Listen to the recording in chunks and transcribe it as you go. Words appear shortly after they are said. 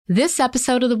This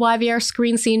episode of the YVR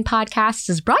Screen Scene podcast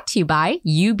is brought to you by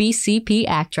UBCP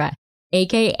ACTRA,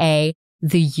 aka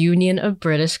the Union of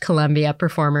British Columbia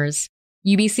Performers.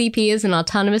 UBCP is an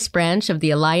autonomous branch of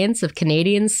the Alliance of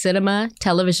Canadian Cinema,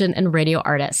 Television, and Radio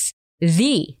Artists,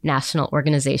 the national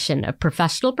organization of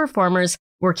professional performers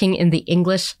working in the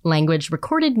English language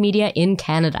recorded media in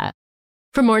Canada.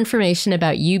 For more information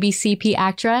about UBCP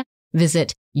ACTRA,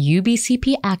 visit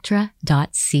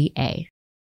ubcpactra.ca.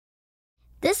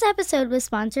 This episode was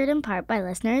sponsored in part by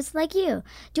listeners like you.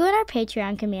 Join our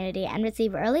Patreon community and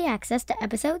receive early access to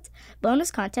episodes, bonus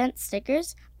content,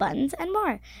 stickers, buttons, and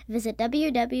more. Visit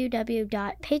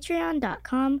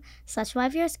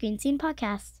www.patreon.com/YVR Screen Scene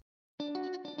Podcast.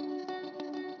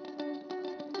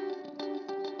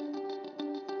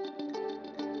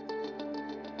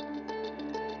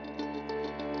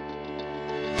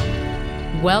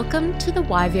 Welcome to the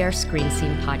YVR Screen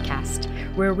Scene podcast,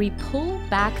 where we pull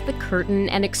back the curtain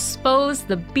and expose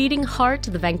the beating heart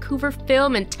of the Vancouver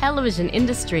film and television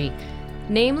industry,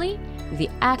 namely the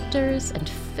actors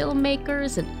and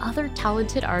filmmakers and other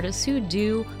talented artists who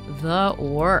do the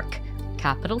work.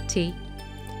 Capital T,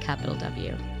 capital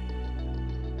W.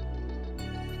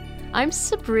 I'm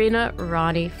Sabrina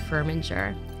Ronnie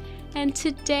Furminger, and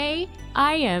today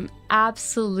I am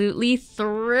absolutely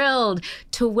thrilled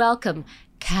to welcome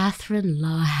Catherine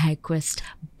Lough Haggquist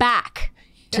back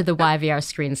to the YVR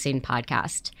Screen Scene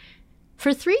podcast.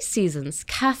 For 3 seasons,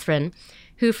 Catherine,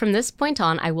 who from this point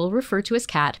on I will refer to as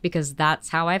Cat because that's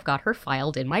how I've got her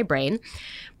filed in my brain,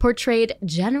 portrayed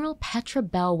General Petra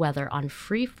Bellwether on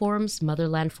Freeform's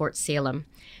Motherland Fort Salem.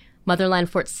 Motherland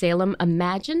Fort Salem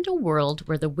imagined a world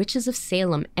where the witches of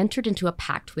Salem entered into a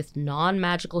pact with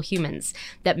non-magical humans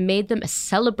that made them a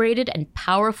celebrated and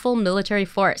powerful military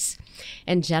force.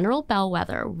 And General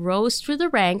Bellwether rose through the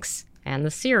ranks and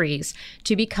the series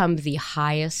to become the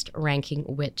highest-ranking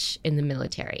witch in the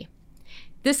military.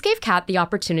 This gave Kat the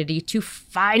opportunity to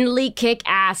finally kick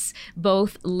ass,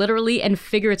 both literally and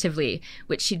figuratively,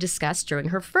 which she discussed during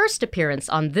her first appearance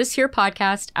on this here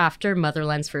podcast after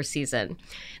Motherland's first season.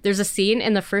 There's a scene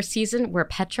in the first season where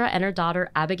Petra and her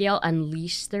daughter Abigail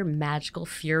unleash their magical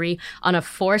fury on a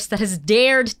force that has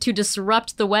dared to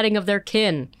disrupt the wedding of their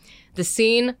kin. The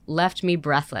scene left me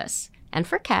breathless, and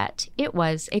for Kat, it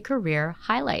was a career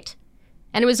highlight.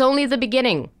 And it was only the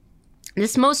beginning.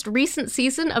 This most recent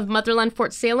season of Motherland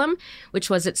Fort Salem, which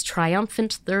was its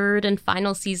triumphant third and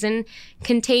final season,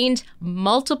 contained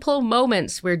multiple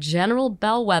moments where General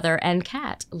Bellwether and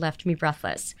Kat left me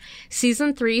breathless.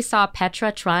 Season 3 saw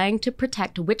Petra trying to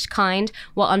protect witchkind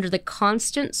while under the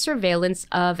constant surveillance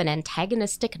of an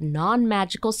antagonistic,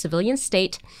 non-magical civilian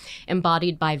state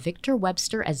embodied by Victor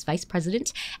Webster as vice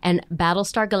president and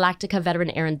Battlestar Galactica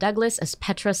veteran Aaron Douglas as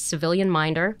Petra's civilian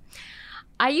minder.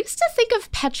 I used to think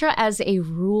of Petra as a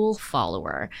rule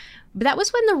follower, but that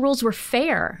was when the rules were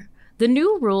fair. The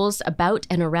new rules about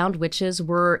and around witches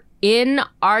were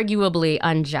inarguably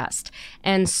unjust,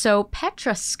 and so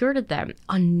Petra skirted them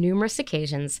on numerous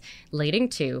occasions, leading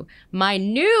to my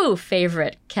new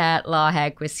favorite Cat Lough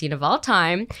Haggquist scene of all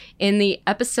time in the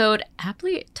episode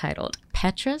aptly titled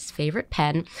Petra's Favorite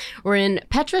Pen, wherein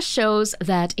Petra shows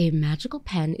that a magical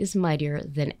pen is mightier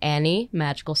than any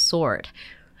magical sword.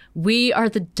 "We are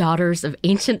the daughters of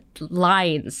ancient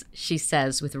lines," she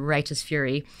says with righteous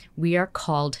fury. "We are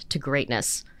called to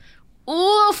greatness."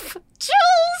 Oof!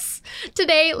 Chills!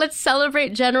 Today, let's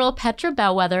celebrate General Petra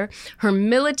Bellwether, her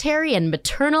military and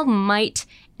maternal might,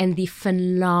 and the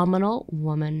phenomenal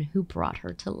woman who brought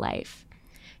her to life.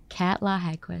 Cat Lough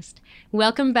Haggquist,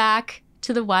 welcome back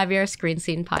to the YVR Screen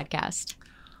Scene podcast.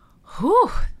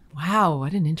 Whew! Wow,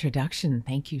 what an introduction.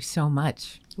 Thank you so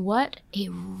much. What a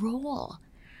role.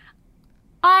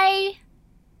 I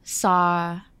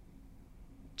saw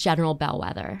General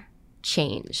Bellwether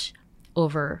change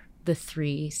over the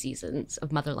 3 seasons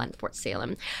of Motherland Fort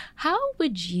Salem. How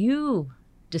would you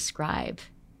describe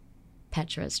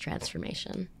Petra's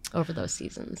transformation over those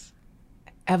seasons?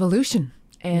 Evolution.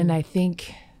 And I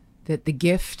think that the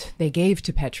gift they gave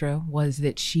to Petra was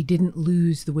that she didn't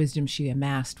lose the wisdom she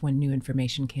amassed when new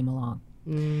information came along.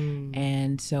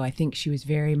 And so I think she was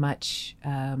very much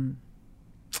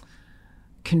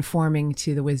conforming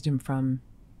to the wisdom from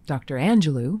Dr.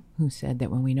 Angelou, who said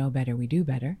that when we know better, we do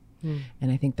better.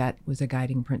 And I think that was a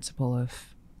guiding principle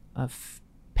of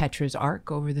Petra's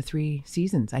arc over the 3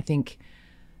 seasons. I think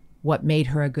what made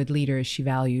her a good leader is she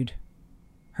valued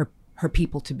her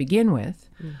people to begin with,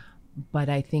 but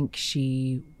I think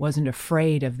she wasn't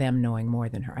afraid of them knowing more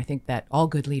than her. I think that all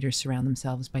good leaders surround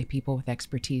themselves by people with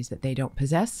expertise that they don't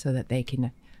possess so that they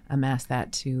can amass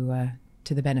that to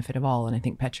the benefit of all. And I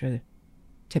think Petra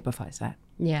typifies that.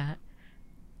 Yeah.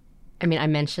 I mean, I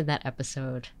mentioned that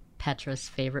episode, Petra's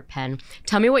favorite pen.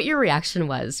 Tell me what your reaction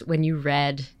was when you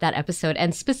read that episode,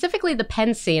 and specifically the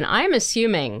pen scene. I'm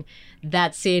assuming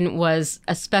that scene was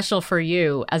as special for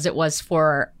you as it was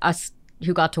for us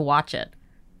who got to watch it.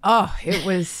 Oh, it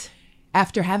was,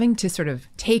 after having to sort of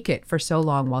take it for so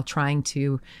long while trying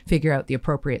to figure out the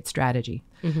appropriate strategy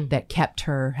that kept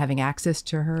her having access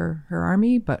to her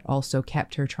army, but also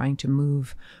kept her trying to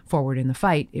move forward in the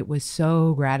fight. It was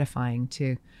so gratifying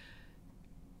to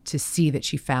see that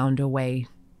she found a way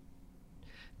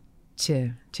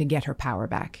to get her power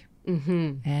back.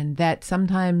 And that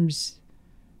sometimes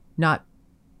not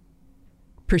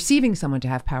perceiving someone to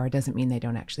have power doesn't mean they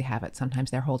don't actually have it.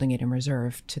 Sometimes they're holding it in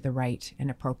reserve to the right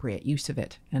and appropriate use of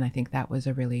it. And I think that was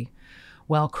a really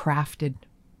well-crafted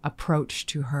approach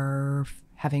to her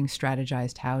having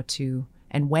strategized how to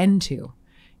and when to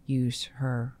use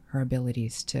her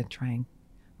abilities to try and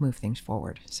move things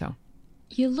forward. So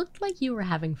you looked like you were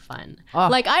having fun.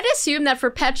 Like, I'd assume that for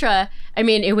Petra, I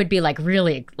mean, it would be like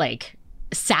really like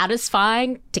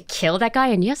satisfying to kill that guy.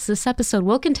 And yes, this episode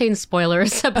will contain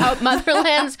spoilers about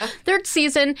Motherland's third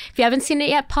season. If you haven't seen it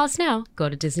yet, pause now. Go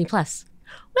to Disney Plus.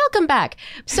 Welcome back.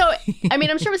 So, I mean,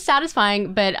 I'm sure it was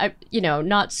satisfying, but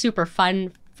not super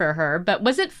fun for her. But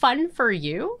was it fun for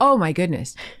you? Oh my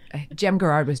goodness. Jem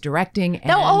Gerard was directing. And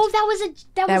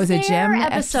that was a Jem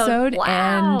episode.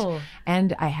 Wow.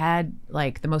 And I had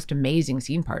like the most amazing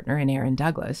scene partner in Aaron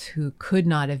Douglas, who could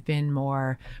not have been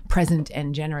more present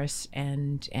and generous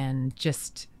and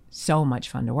just so much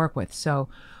fun to work with. So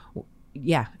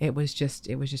yeah, it was just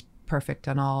perfect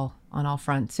on all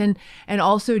fronts. And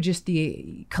also just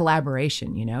the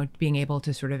collaboration, being able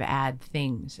to sort of add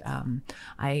things.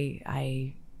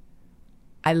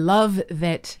 I love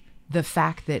that the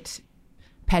fact that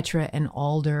Petra and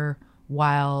Alder,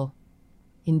 while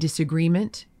in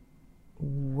disagreement,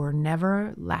 were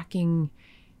never lacking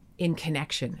in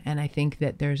connection. And I think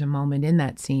that there's a moment in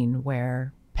that scene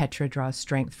where Petra draws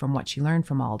strength from what she learned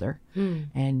from Alder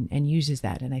and uses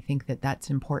that. And I think that that's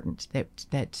important,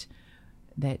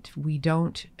 that we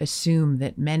don't assume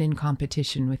that men in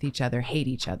competition with each other hate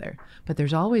each other. But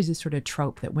there's always this sort of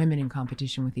trope that women in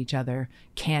competition with each other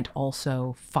can't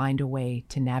also find a way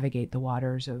to navigate the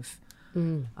waters of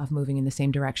moving in the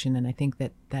same direction. And I think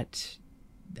that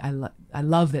I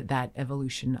love that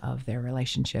evolution of their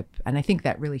relationship. And I think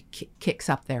that really kicks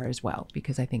up there as well,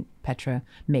 because I think Petra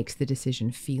makes the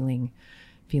decision feeling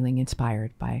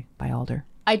inspired by Alder.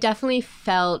 I definitely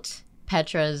felt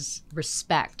Petra's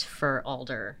respect for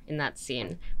Alder in that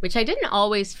scene, which I didn't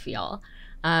always feel.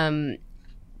 Did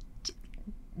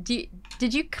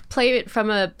you play it from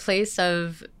a place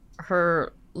of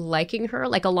her liking her,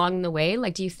 like along the way?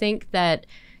 Like, do you think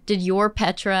did your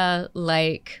Petra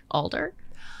like Alder?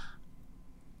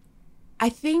 I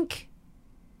think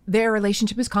their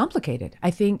relationship is complicated.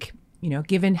 I think,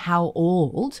 given how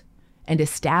old and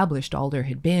established Alder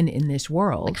had been in this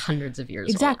world. Like hundreds of years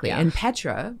exactly. old. Yeah. And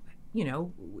Petra,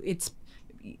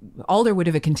 Alder would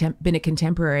have been a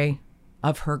contemporary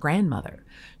of her grandmother.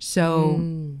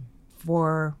 So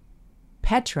for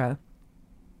Petra,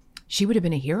 she would have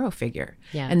been a hero figure.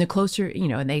 Yeah. And the closer,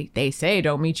 and they say,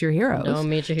 don't meet your heroes. Don't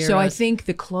meet your heroes. So I think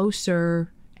the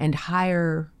closer and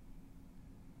higher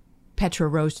Petra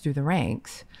rose through the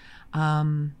ranks,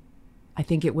 I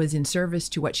think it was in service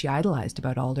to what she idolized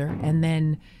about Alder. And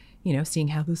then, seeing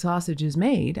how the sausage is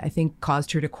made, I think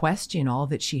caused her to question all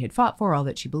that she had fought for, all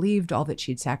that she believed, all that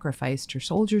she'd sacrificed her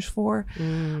soldiers for.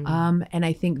 And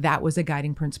I think that was a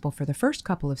guiding principle for the first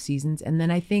couple of seasons. And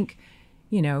then I think,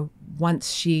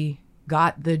 once she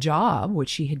got the job, which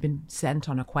she had been sent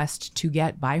on a quest to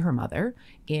get by her mother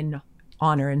in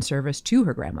honor and service to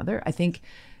her grandmother, I think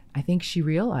she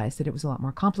realized that it was a lot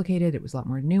more complicated. It was a lot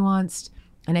more nuanced.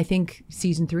 And I think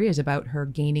season 3 is about her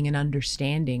gaining an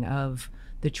understanding of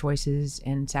the choices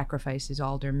and sacrifices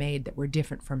Alder made that were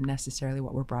different from necessarily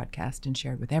what were broadcast and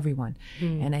shared with everyone.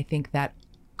 And I think that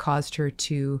caused her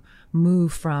to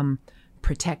move from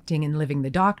protecting and living the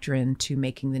doctrine to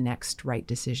making the next right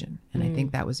decision. And I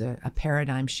think that was a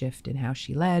paradigm shift in how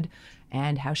she led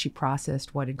and how she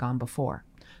processed what had gone before.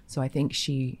 So I think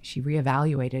she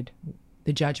reevaluated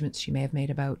the judgments she may have made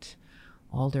about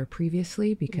Alder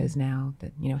previously, because now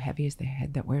that, heavy is the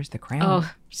head that wears the crown.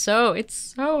 Oh, it's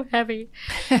so heavy.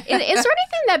 Is there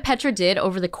anything that Petra did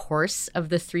over the course of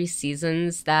the 3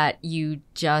 seasons that you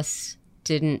just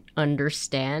didn't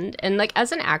understand? And like,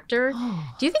 as an actor,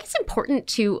 do you think it's important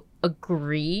to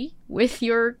agree with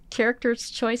your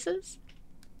character's choices?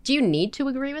 Do you need to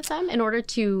agree with them in order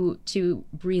to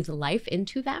breathe life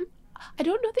into them? I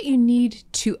don't know that you need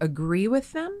to agree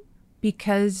with them,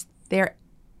 because they're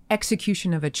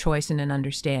execution of a choice and an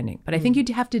understanding. But I think you'd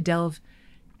have to delve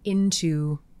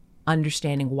into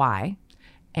understanding why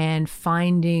and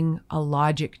finding a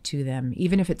logic to them,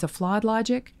 even if it's a flawed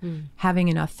logic, having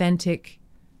an authentic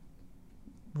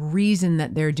reason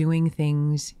that they're doing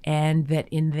things and that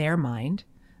in their mind,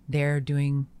 they're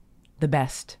doing the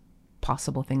best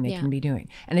possible thing they can be doing.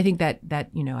 And I think that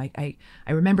I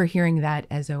remember hearing that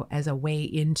as a way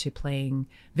into playing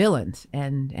villains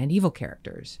and evil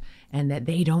characters, and that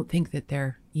they don't think that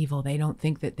they're evil. They don't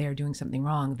think that they're doing something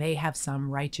wrong. They have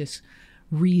some righteous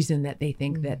reason that they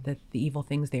think that the evil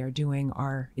things they are doing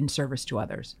are in service to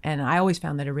others. And I always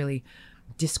found that a really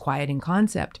disquieting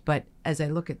concept. But as I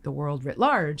look at the world writ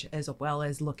large, as well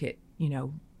as look at,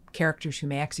 characters who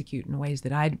may execute in ways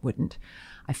that I wouldn't,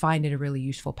 I find it a really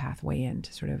useful pathway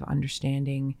into sort of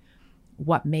understanding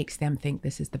what makes them think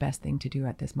this is the best thing to do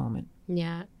at this moment.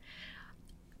 Yeah.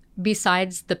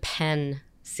 Besides the pen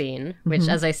scene, which,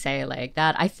 as I say, like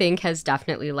that, I think has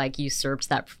definitely like usurped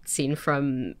that scene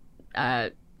from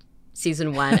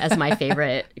season 1 as my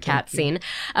favorite cat scene.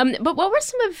 But what were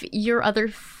some of your other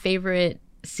favorite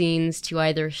scenes to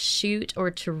either shoot or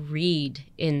to read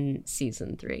in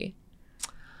season 3?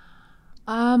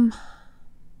 The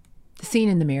scene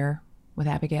in the mirror with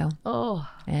Abigail. Oh.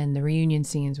 And the reunion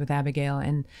scenes with Abigail,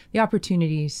 and the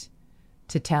opportunities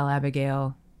to tell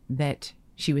Abigail that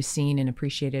she was seen and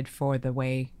appreciated for the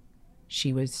way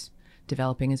she was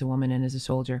developing as a woman and as a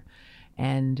soldier.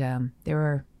 And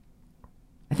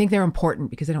I think they're important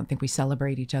because I don't think we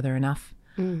celebrate each other enough.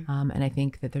 And I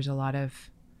think that there's a lot of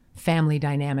family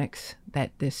dynamics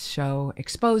that this show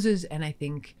exposes, and I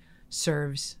think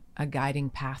serves a guiding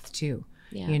path too.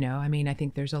 Yeah. I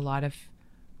think there's a lot of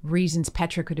reasons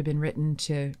Petra could have been written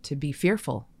to be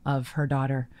fearful of her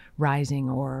daughter rising,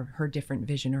 or her different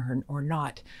vision, or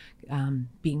not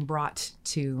being brought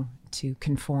to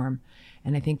conform.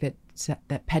 And I think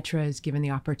that Petra is given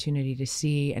the opportunity to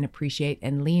see and appreciate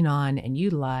and lean on and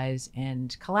utilize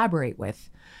and collaborate with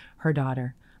her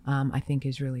daughter, I think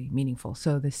is really meaningful.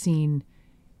 So the scene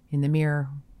in the mirror,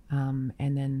 and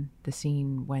then the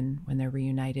scene when they're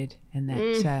reunited, and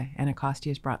that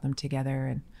Anacostia has brought them together.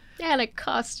 And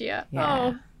Anacostia. Yeah.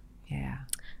 Oh. Yeah.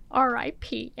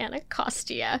 R.I.P.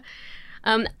 Anacostia.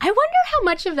 I wonder how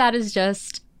much of that is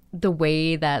just the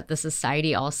way that the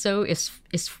society also is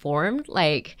formed.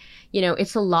 Like,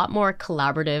 it's a lot more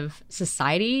collaborative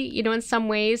society, in some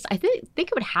ways. I think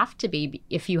it would have to be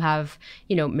if you have,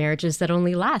 marriages that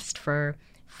only last for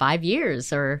 5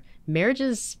 years, or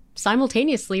marriages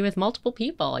simultaneously with multiple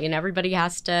people. Everybody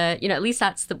has to, at least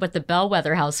that's what the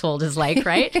Bellwether household is like,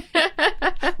 right?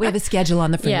 We have a schedule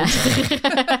on the fridge.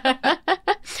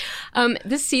 Yeah.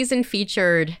 This season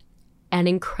featured an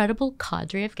incredible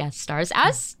cadre of guest stars,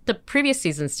 as the previous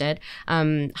seasons did.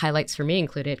 Highlights for me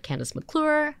included Candace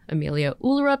McClure, Amelia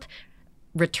Ullerup,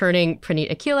 returning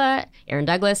Praneet Akila, Aaron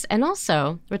Douglas, and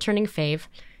also returning fave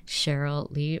Cheryl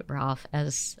Lee Ralph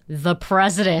as the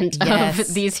president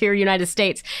of these here United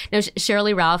States. Now, Cheryl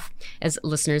Lee Ralph, as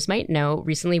listeners might know,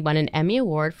 recently won an Emmy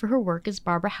Award for her work as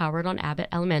Barbara Howard on Abbott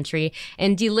Elementary,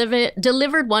 and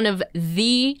delivered one of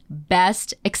the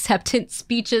best acceptance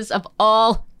speeches of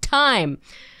all time.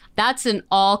 That's in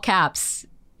all caps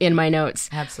in my notes.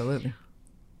 Absolutely.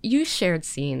 You shared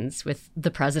scenes with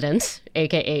the president,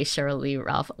 aka Cheryl Lee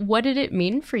Ralph. What did it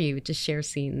mean for you to share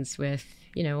scenes with,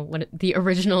 the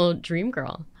original Dream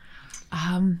Girl?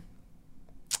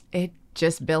 It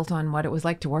just built on what it was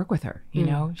like to work with her.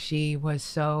 She was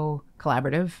so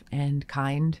collaborative and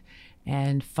kind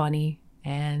and funny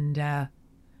and a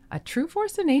true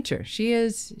force of nature.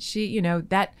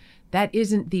 That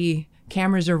isn't the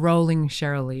cameras are rolling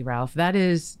Cheryl Lee Ralph. That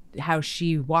is how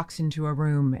she walks into a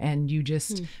room and you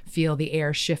just feel the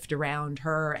air shift around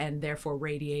her and therefore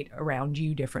radiate around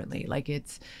you differently. Like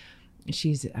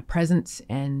she's a presence,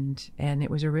 and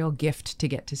it was a real gift to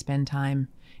get to spend time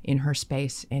in her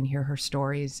space and hear her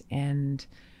stories and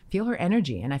feel her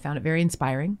energy. And I found it very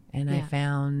inspiring. And I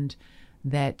found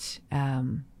that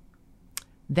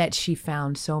that she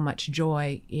found so much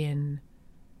joy in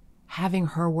having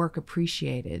her work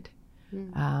appreciated.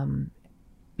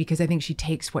 Because I think she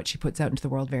takes what she puts out into the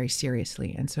world very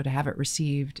seriously. And so to have it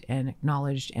received and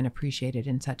acknowledged and appreciated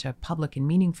in such a public and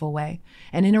meaningful way,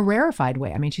 and in a rarefied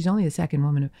way. I mean, she's only the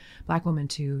second Black woman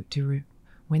to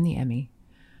win the Emmy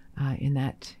in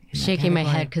that Shaking my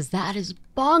head because that is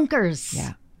bonkers.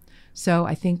 Yeah. So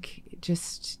I think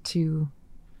just to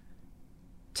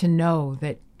know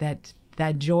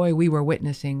that joy we were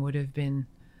witnessing would have been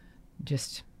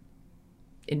just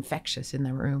infectious in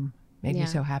the room. Made me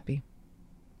so happy.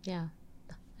 Yeah,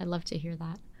 I'd love to hear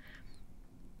that.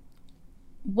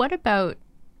 What about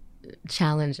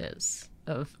challenges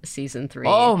of season 3.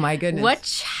 Oh my goodness. What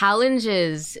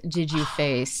challenges did you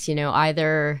face?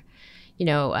 Either,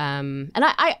 and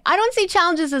I don't see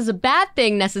challenges as a bad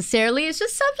thing necessarily. It's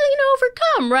just something to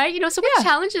overcome, right? So what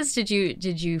challenges did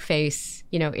you face,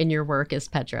 in your work as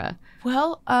Petra?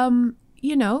 Well,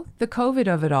 the COVID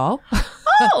of it all.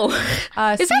 Oh,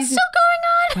 is that still going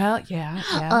on? Well,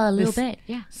 yeah. A little bit,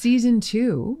 yeah. Season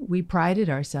 2, we prided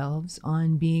ourselves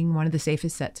on being one of the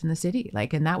safest sets in the city.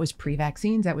 And that was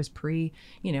pre-vaccines. That was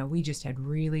we just had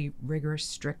really rigorous,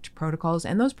 strict protocols.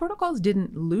 And those protocols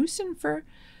didn't loosen for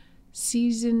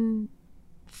season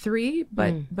 3,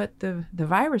 but the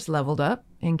virus leveled up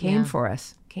and came for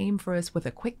us with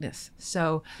a quickness.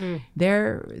 So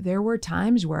there were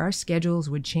times where our schedules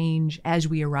would change as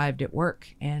we arrived at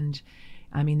work. And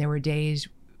I mean, there were days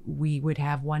we would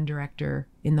have one director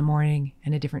in the morning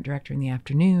and a different director in the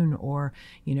afternoon, or,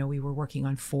 we were working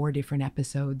on 4 different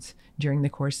episodes during the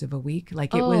course of a week.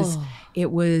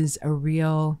 It was a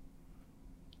real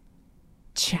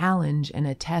challenge and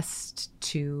a test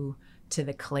to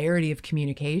the clarity of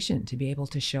communication, to be able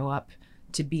to show up,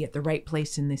 to be at the right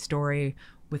place in the story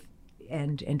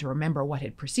and to remember what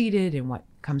had preceded and what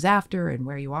comes after and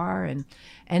where you are. And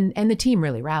the team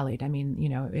really rallied. I mean,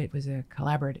 it was a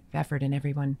collaborative effort and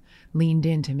everyone leaned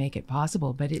in to make it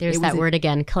possible. But there's that word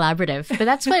again, collaborative. But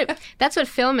that's what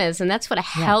film is. And that's what a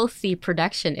healthy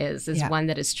production is one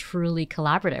that is truly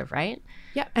collaborative, right?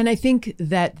 Yeah. And I think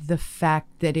that the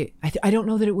fact that I don't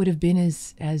know that it would have been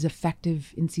as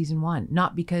effective in season 1,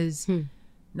 not because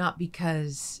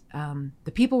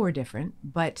the people were different,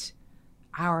 but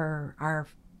our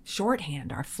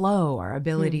shorthand, our flow, our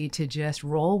ability to just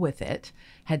roll with it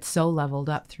had so leveled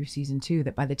up through season 2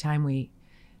 that by the time we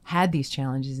had these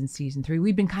challenges in season 3,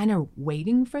 we'd been kind of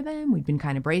waiting for them. We'd been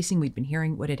kind of bracing. We'd been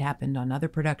hearing what had happened on other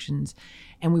productions,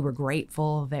 and we were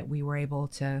grateful that we were able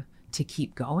to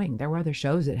keep going. There were other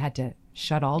shows that had to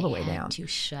shut all the way down. To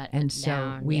shut and it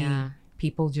so down.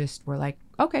 People just were like,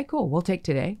 okay, cool, we'll take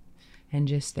today. And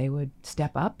just they would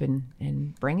step up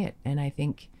and bring it. And I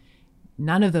think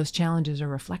none of those challenges are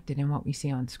reflected in what we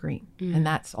see on screen. And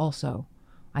that's also,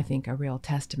 I think, a real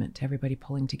testament to everybody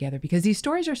pulling together, because these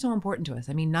stories are so important to us.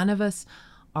 I mean, none of us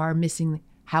are missing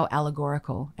how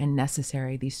allegorical and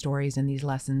necessary these stories and these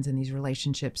lessons and these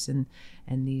relationships and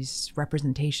these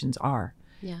representations are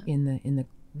in the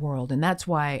world. And that's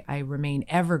why I remain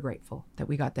ever grateful that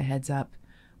we got the heads up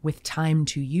with time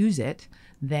to use it,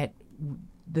 that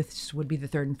this would be the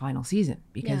 3rd and final season,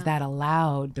 because that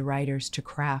allowed the writers to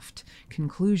craft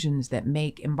conclusions that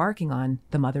make embarking on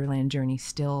the motherland journey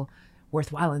still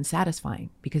worthwhile and satisfying,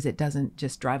 because it doesn't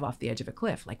just drive off the edge of a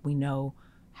cliff. We know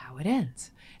how it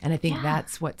ends. And I think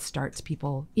that's what starts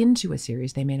people into a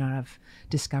series they may not have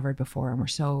discovered before. And we're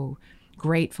so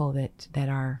grateful that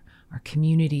our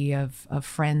community of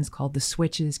friends called the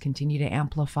Switches continue to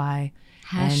amplify.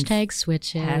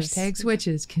 #Switches.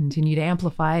 #Switches continue to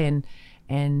amplify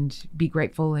and be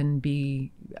grateful and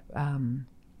be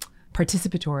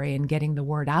participatory in getting the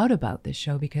word out about this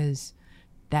show, because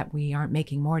that we aren't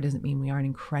making more doesn't mean we aren't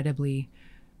incredibly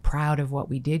proud of what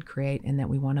we did create, and that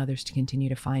we want others to continue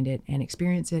to find it and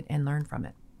experience it and learn from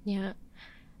it. Yeah.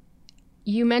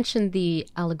 You mentioned the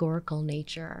allegorical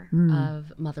nature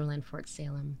of Motherland Fort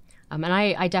Salem. And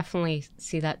I definitely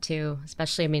see that too,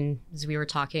 especially, as we were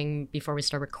talking before we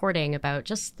started recording about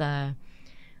just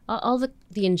all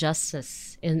the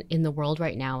injustice in the world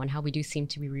right now, and how we do seem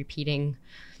to be repeating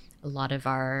a lot of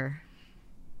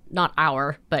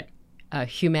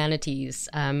humanity's,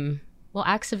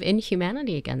 acts of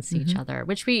inhumanity against each other,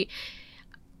 which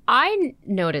I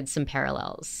noted some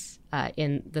parallels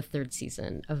in the 3rd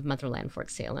season of Motherland Fort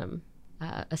Salem,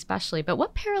 especially. But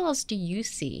what parallels do you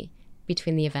see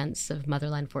between the events of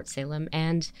Motherland Fort Salem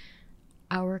and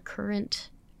our current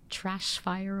trash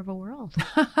fire of a world?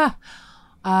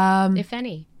 If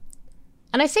any.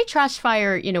 And I say trash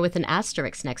fire, with an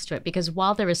asterisk next to it, because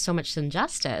while there is so much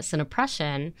injustice and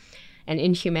oppression and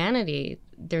inhumanity,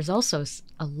 there's also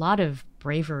a lot of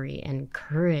bravery and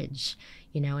courage,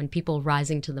 and people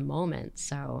rising to the moment.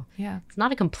 So it's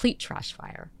not a complete trash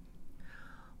fire.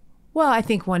 Well, I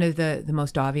think one of the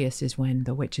most obvious is when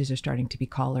the witches are starting to be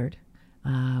collared,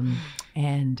 and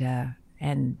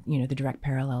the direct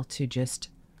parallel to just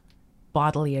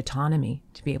bodily autonomy,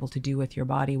 to be able to do with your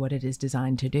body what it is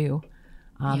designed to do,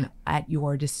 at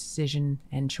your decision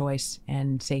and choice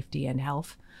and safety and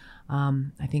health.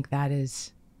 I think that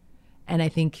is, and I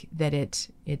think that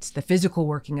it's the physical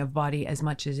working of body as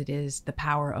much as it is the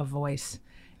power of voice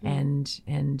and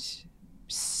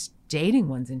stating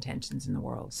one's intentions in the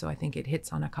world. So I think it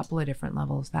hits on a couple of different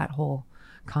levels, that whole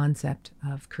concept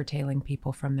of curtailing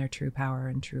people from their true power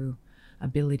and true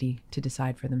ability to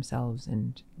decide for themselves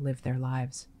and live their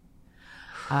lives.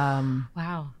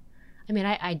 Wow. I mean,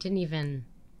 I didn't even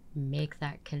make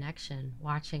that connection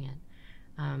watching it.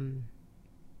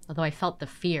 Although I felt the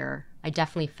fear, I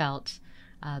definitely felt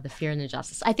the fear and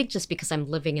injustice. I think just because I'm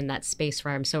living in that space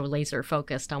where I'm so laser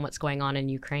focused on what's going on in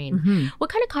Ukraine. Mm-hmm.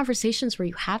 What kind of conversations were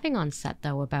you having on set,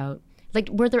 though, about, like,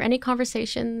 were there any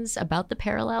conversations about the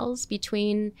parallels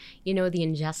between, you know, the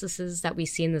injustices that we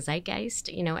see in the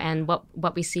zeitgeist, you know, and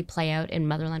what we see play out in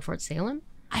Motherland Fort Salem?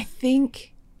 I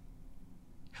think,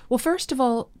 well, first of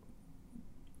all,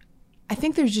 I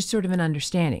think there's just sort of an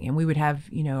understanding, and we would have,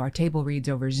 you know, our table reads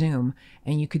over Zoom,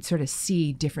 and you could sort of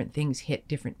see different things hit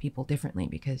different people differently,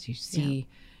 because you see,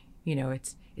 you know,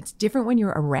 it's different when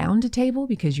you're around a table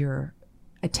because your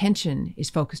attention is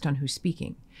focused on who's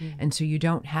speaking. And so you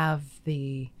don't have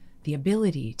the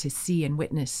ability to see and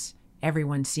witness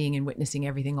everyone seeing and witnessing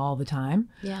everything all the time.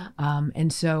 Yeah.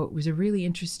 And so it was a really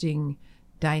interesting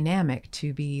dynamic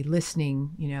to be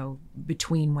listening, you know,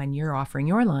 between when you're offering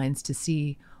your lines to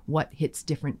see what hits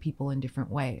different people in different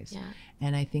ways. Yeah.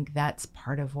 And I think that's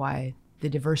part of why the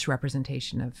diverse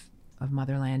representation of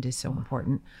Motherland is so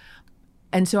important.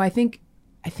 And so I think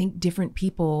different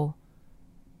people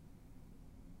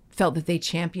felt that they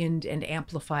championed and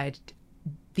amplified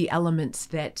the elements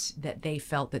that they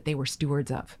felt that they were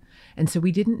stewards of. And so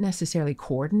we didn't necessarily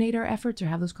coordinate our efforts or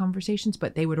have those conversations,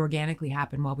 but they would organically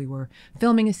happen while we were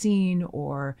filming a scene,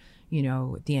 or, you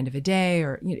know, at the end of a day,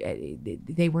 or, you know,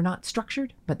 they were not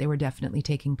structured, but they were definitely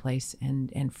taking place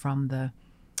and from the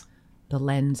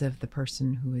lens of the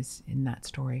person who is in that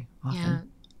story often. Yeah.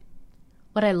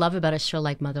 What I love about a show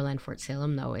like Motherland Fort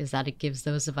Salem, though, is that it gives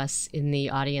those of us in the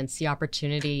audience the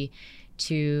opportunity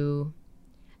to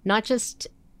not just,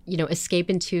 you know, escape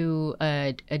into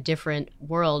a different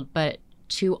world, but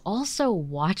to also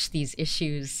watch these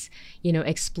issues, you know,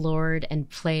 explored and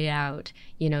played out,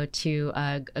 you know, to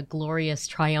a glorious,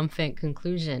 triumphant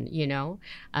conclusion, you know,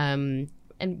 and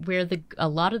where a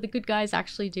lot of the good guys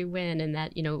actually do win, and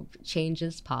that, you know, change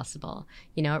is possible.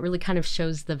 You know, it really kind of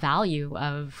shows the value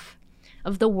of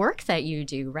the work that you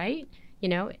do, right? You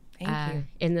know, Thank you.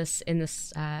 in this,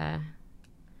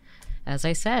 as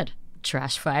I said,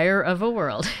 trash fire of a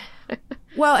world.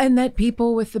 Well, and that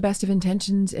people with the best of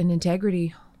intentions and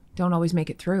integrity don't always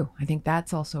make it through. I think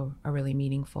that's also a really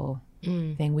meaningful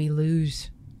thing. We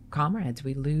lose comrades,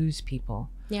 we lose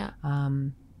people,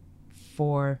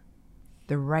 for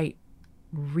the right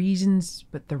reasons,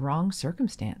 but the wrong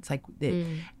circumstance. Like,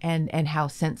 and how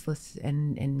senseless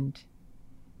and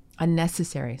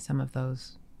unnecessary some of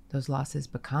those losses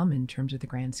become in terms of the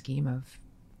grand scheme of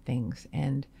things.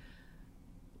 And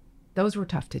those were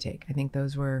tough to take. I think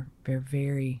those were very,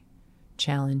 very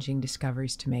challenging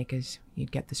discoveries to make, as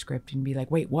you'd get the script and be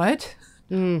like, wait, what?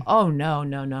 Oh, no.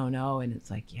 And it's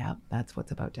like, yeah, that's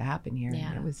what's about to happen here.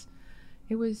 Yeah. And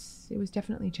it was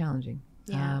definitely challenging.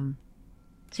 Yeah.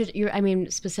 So I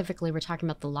mean, specifically, we're talking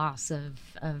about the loss of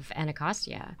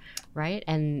Haggquist, right?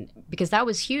 And because that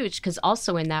was huge, because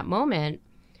also in that moment,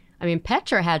 I mean,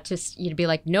 Petra had to, you know, be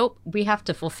like, nope, we have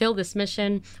to fulfill this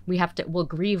mission. We'll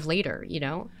grieve later, you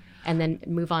know, and then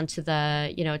move on to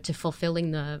the, you know, to fulfilling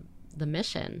the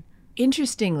mission.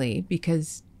 Interestingly,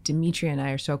 because Dimitri and I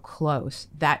are so close,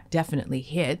 that definitely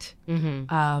hit.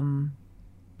 Mm-hmm.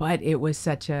 But it was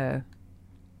such a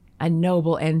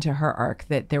noble end to her arc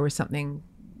that there was something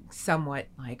somewhat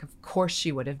like, of course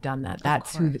she would have done that.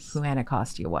 That's who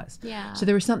Haggquist was. Yeah. So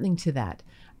there was something to that,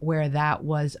 where that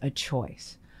was a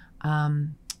choice.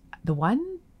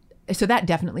 So that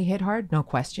definitely hit hard, no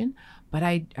question. But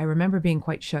I remember being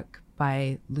quite shook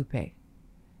by Lupe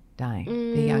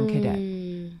dying, the young cadet.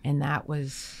 And that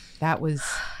was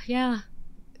yeah.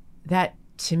 That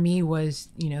to me was,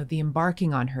 you know, the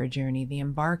embarking on her journey, the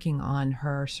embarking on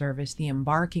her service, the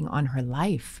embarking on her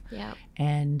life. Yeah.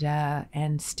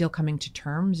 And still coming to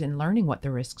terms and learning what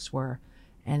the risks were,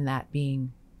 and that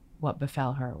being what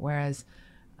befell her. Whereas,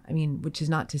 I mean, which is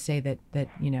not to say that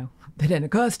you know, that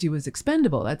Haggquist was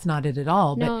expendable. That's not it at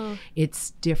all. No. But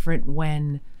it's different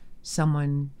when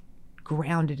someone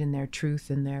grounded in their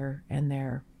truth and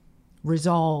their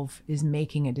resolve is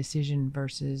making a decision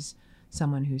versus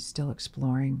someone who's still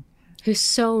exploring. Who's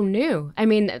so new. I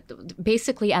mean,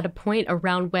 basically at a point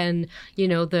around when, you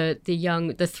know,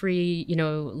 the three, you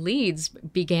know, leads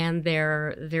began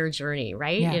their journey,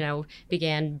 right? Yeah. You know,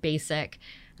 began basic.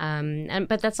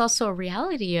 But that's also a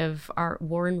reality of our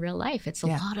war in real life. It's a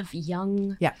lot of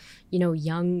young, you know,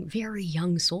 very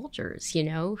young soldiers, you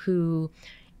know, who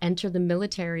enter the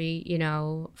military,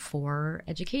 for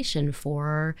education,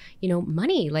 for,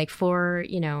 money, like for,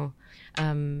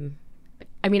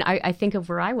 I think of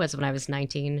where I was when I was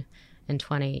 19 and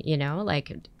 20,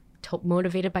 like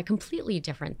motivated by completely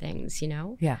different things,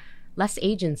 Yeah. Less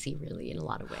agency, really, in a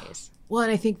lot of ways. Well,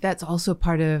 and I think that's also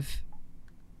part of,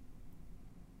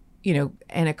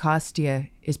 Anacostia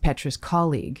is Petra's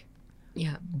colleague.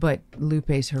 Yeah. But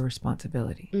Lupe's her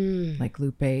responsibility. Like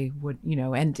Lupe would,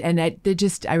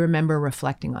 I remember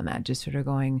reflecting on that, just sort of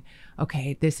going,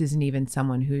 okay, this isn't even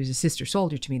someone who's a sister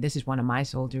soldier to me. This is one of my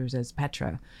soldiers as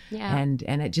Petra. Yeah. And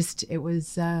it just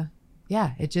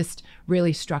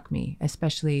really struck me,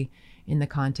 especially in the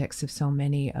context of so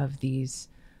many of these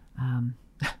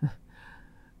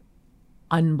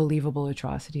unbelievable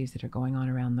atrocities that are going on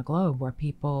around the globe, where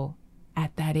people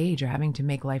at that age are having to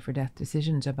make life or death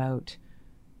decisions about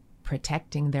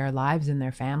protecting their lives and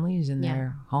their families and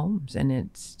their homes. And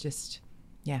it's just,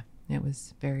 it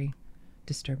was very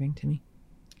disturbing to me.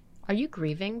 Are you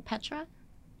grieving Petra?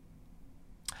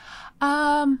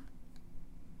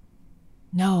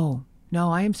 No,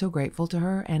 I am so grateful to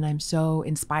her, and I'm so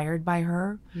inspired by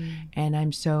her, and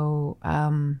I'm so,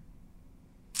 I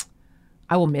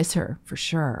will miss her for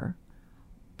sure,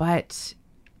 but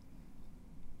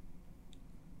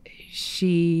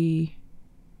she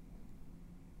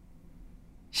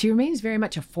remains very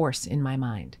much a force in my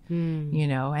mind,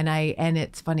 and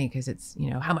it's funny because it's,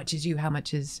 how much is you, how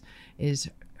much is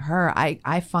her.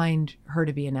 I find her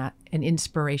to be an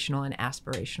inspirational and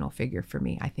aspirational figure for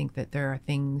me. I think that there are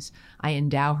things I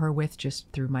endow her with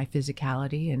just through my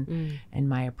physicality and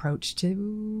my approach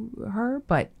to her.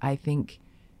 But I think,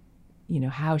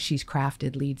 how she's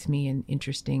crafted leads me in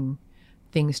interesting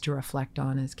things to reflect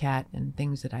on as Kat, and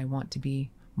things that I want to be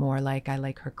more like. I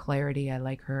like her clarity. I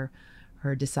like her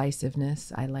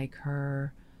decisiveness. I like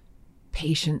her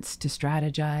patience to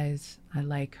strategize. I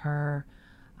like her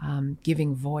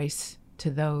giving voice to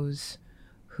those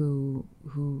who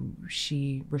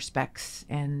she respects,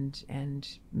 and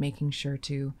making sure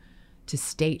to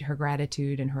state her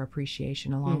gratitude and her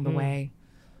appreciation along the way.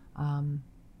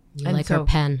 You like her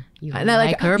pen. You and I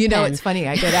like her pen. pen. It's funny.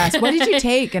 I get asked, "What did you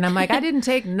take?" And I'm like, "I didn't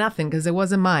take nothing because it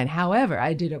wasn't mine." However,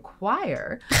 I did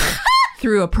acquire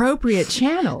through appropriate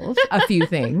channels a few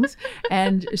things,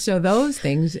 and so those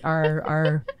things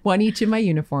are one each of my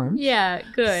uniforms. Yeah,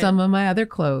 good. Some of my other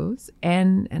clothes,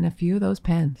 and a few of those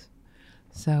pens.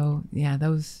 So yeah,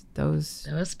 those pens.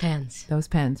 Those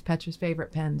pens. Petra's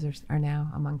favorite pens are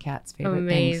now among Kat's favorite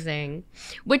things. Amazing.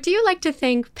 What do you like to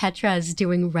think Petra is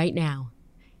doing right now?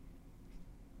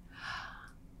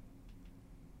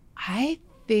 I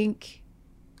think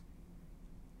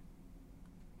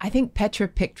Petra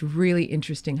picked really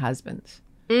interesting husbands.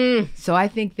 So I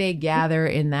think they gather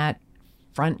in that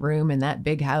front room in that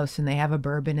big house, and they have a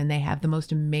bourbon, and they have the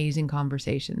most amazing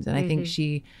conversations. And I think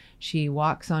she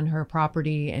walks on her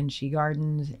property, and she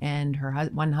gardens, and her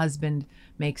one husband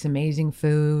makes amazing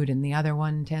food, and the other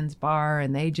one tends bar,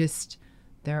 and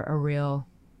they're a real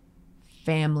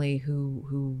family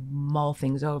who mull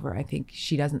things over. I think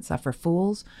she doesn't suffer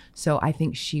fools, so I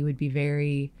think she would be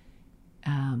very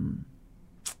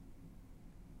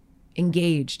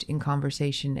engaged in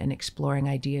conversation and exploring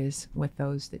ideas with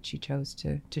those that she chose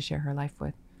to share her life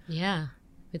with. Yeah,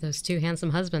 with those two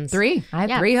handsome husbands. I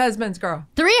had 3 husbands, girl.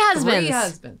 3 husbands. 3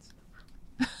 husbands.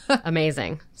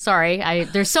 Amazing. Sorry,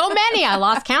 there's so many. I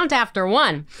lost count after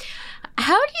one.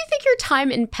 How do you think your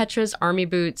time in Petra's army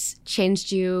boots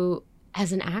changed you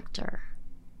as an actor?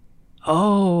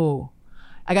 Oh,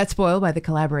 I got spoiled by the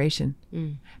collaboration.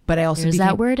 But I also There's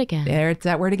that word again. It's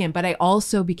that word again. But I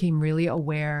also became really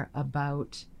aware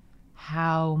about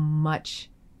how much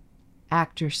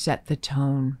actors set the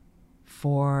tone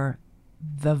for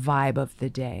the vibe of the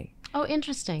day. Oh,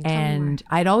 interesting. And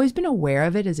I'd always been aware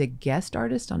of it as a guest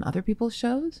artist on other people's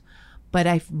shows, but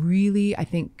I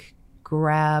think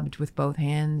grabbed with both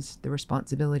hands the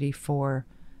responsibility for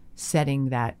setting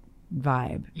that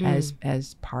vibe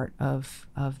as part of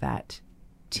that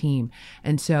team.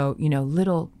 And so,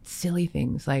 little silly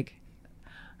things like,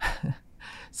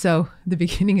 so the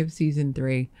beginning of season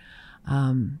 3,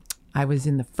 I was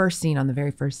in the first scene on the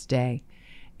very first day,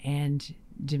 and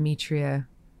Demetria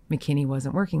McKinney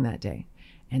wasn't working that day.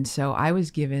 And so I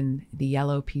was given the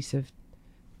yellow piece of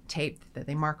tape that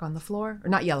they mark on the floor, or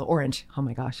not yellow, orange. Oh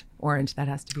my gosh, orange. That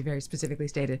has to be very specifically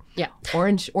stated. Yeah.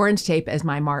 Orange tape as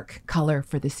my mark color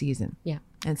for the season. Yeah.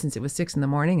 And since it was 6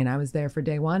 a.m. and I was there for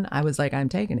day 1, I was like, I'm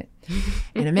taking it.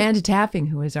 And Amanda Tapping,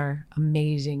 who is our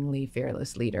amazingly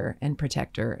fearless leader and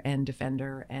protector and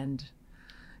defender and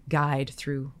guide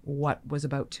through what was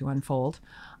about to unfold,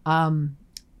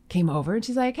 came over and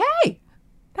she's like, hey,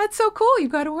 that's so cool. You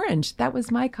got orange. That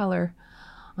was my color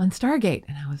on Stargate.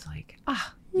 And I was like,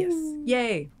 yes,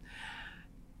 yay.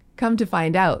 Come to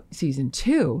find out, season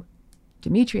 2,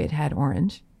 Dimitri had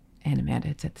orange, and Amanda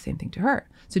had said the same thing to her.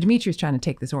 So Dimitri's trying to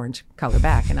take this orange color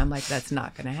back, and I'm like, that's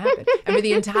not going to happen. And for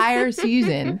the entire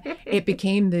season, it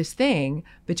became this thing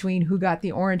between who got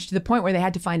the orange, to the point where they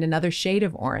had to find another shade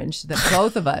of orange so that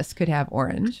both of us could have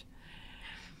orange.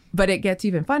 But it gets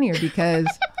even funnier because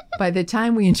by the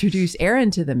time we introduce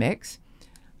Aaron to the mix,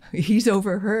 he's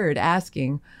overheard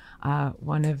asking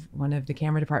one of the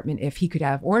camera department if he could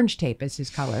have orange tape as his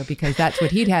color, because that's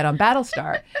what he'd had on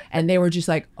Battlestar. And they were just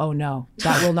like, oh no,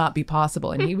 that will not be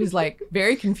possible. And he was like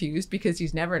very confused because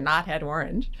he's never not had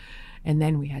orange. And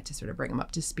then we had to sort of bring him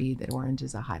up to speed that orange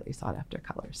is a highly sought after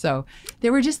color. So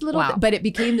there were just little, but it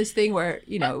became this thing where,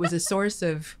 you know, it was a source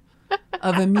of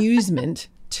amusement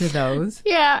to those.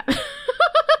 Yeah.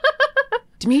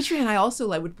 Dimitri and I also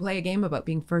would play a game about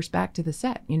being first back to the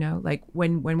set. You know, like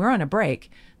when we're on a break,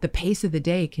 the pace of the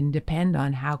day can depend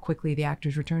on how quickly the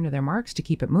actors return to their marks to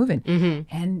keep it moving.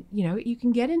 Mm-hmm. And, you know, you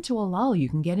can get into a lull. You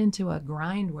can get into a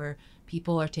grind where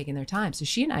people are taking their time. So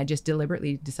she and I just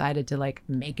deliberately decided to like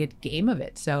make a game of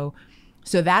it. So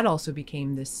that also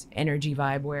became this energy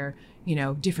vibe where, you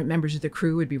know, different members of the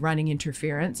crew would be running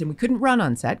interference, and we couldn't run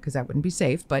on set because that wouldn't be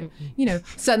safe. But, you know,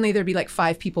 suddenly there'd be like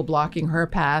 5 people blocking her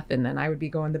path, and then I would be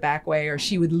going the back way, or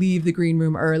she would leave the green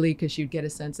room early because she'd get a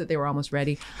sense that they were almost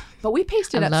ready. But we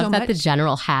paced it up so much. I love that the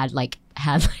general had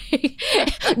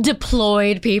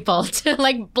deployed people to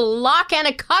like block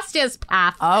Anacostya's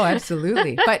path. Oh,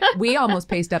 absolutely. But we almost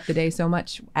paced up the day so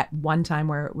much at one time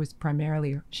where it was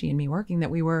primarily she and me working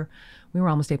that we were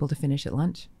almost able to finish at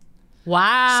lunch.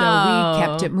 Wow. So we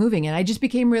kept it moving. And I just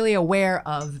became really aware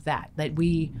of that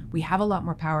we have a lot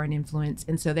more power and influence.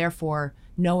 And so therefore,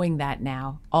 knowing that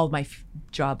now, all of my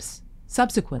jobs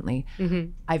subsequently,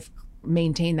 I've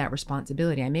maintained that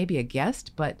responsibility. I may be a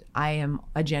guest, but I am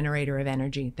a generator of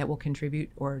energy that will contribute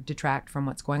or detract from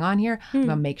what's going on here. I'm going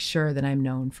to make sure that I'm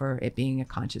known for it being a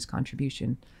conscious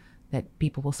contribution, that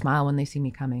people will smile when they see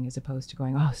me coming, as opposed to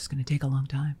going, oh, this is going to take a long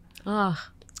time. Oh,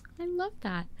 I love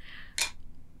that.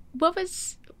 What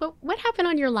happened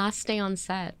on your last day on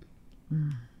set?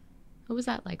 What was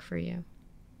that like for you?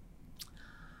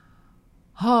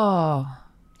 Oh,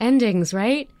 endings,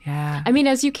 right? Yeah. I mean,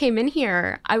 as you came in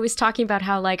here, I was talking about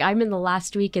how like I'm in the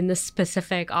last week in this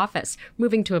specific office.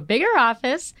 Moving to a bigger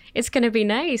office, it's going to be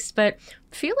nice, but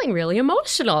feeling really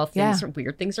emotional.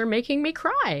 Weird things are making me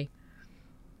cry.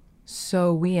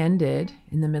 So we ended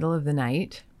in the middle of the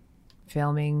night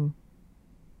filming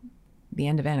the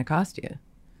end of Anacostia.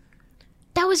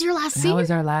 That was your last scene? That was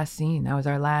our last scene. That was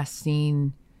our last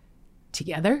scene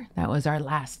together. That was our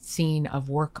last scene of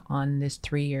work on this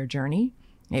 3-year journey.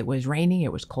 It was raining.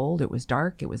 It was cold. It was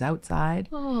dark. It was outside.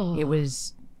 Oh. It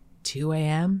was 2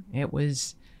 a.m. It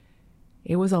was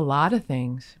a lot of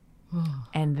things. Oh.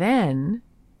 And then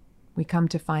we come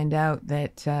to find out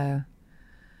that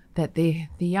the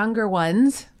younger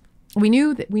ones, we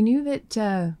knew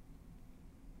that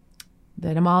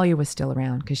Amalia was still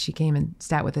around because she came and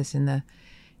sat with us in the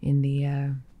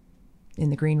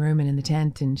green room and in the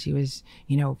tent, and she was,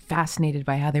 you know, fascinated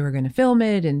by how they were going to film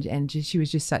it, and she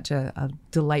was just such a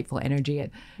delightful energy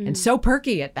and so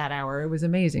perky at that hour. It was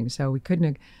amazing. So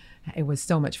it was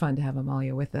so much fun to have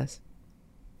Amalia with us.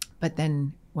 But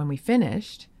then when we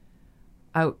finished,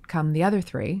 out come the other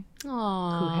 3.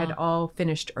 Aww. Who had all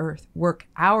finished work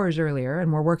hours earlier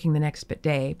and were working the next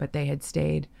day, but they had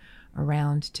stayed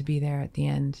around to be there at the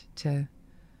end to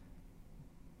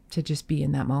just be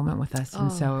in that moment with us.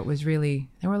 And so it was really,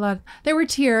 there were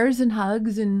tears and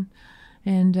hugs and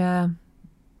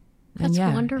That's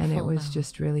wonderful. And it was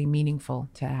just really meaningful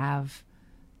to have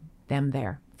them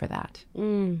there for that.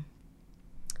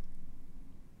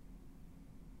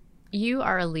 You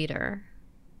are a leader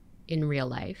in real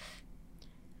life.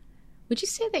 Would you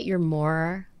say that you're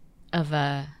more of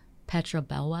a Petra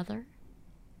Bellwether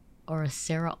or a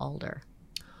Sarah Alder?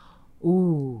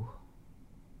 Ooh.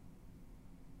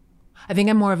 I think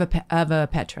I'm more of a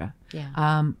Petra.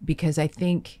 Yeah. Because I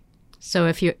think. So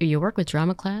if you work with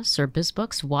drama class or biz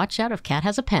books, watch out if Kat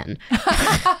has a pen.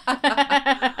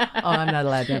 Oh, I'm not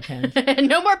allowed to have pens.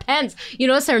 No more pens. You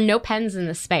notice there are no pens in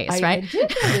this space, right? I did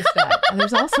notice that. And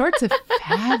there's all sorts of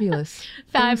fabulous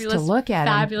things to look at.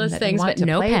 Fabulous things, but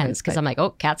no pens. Because I'm like,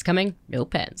 oh, Kat's coming. No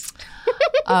pens.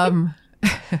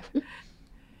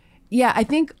 Yeah, I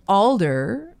think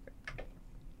Alder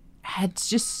had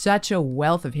just such a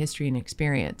wealth of history and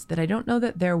experience that I don't know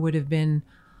that there would have been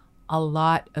a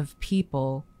lot of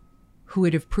people who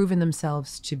would have proven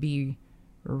themselves to be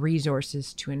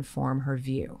resources to inform her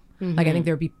view. Mm-hmm. Like, I think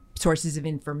there would be sources of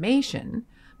information,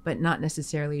 but not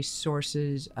necessarily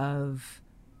sources of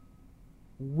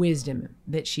wisdom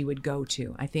that she would go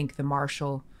to. I think the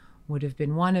Marshal would have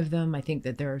been one of them. I think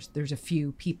that there's a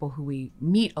few people who we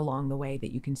meet along the way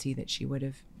that you can see that she would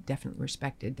have definitely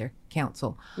respected their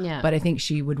counsel. Yeah. But I think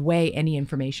she would weigh any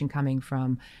information coming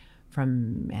from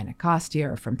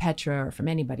Anacostia or from Petra or from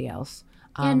anybody else.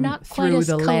 Not quite as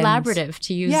collaborative,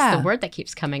 to use the word that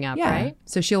keeps coming up, right?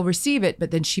 So she'll receive it,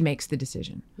 but then she makes the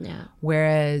decision. Yeah.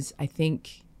 Whereas I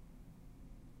think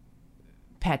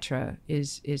Petra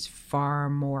is far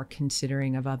more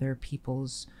considering of other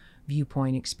people's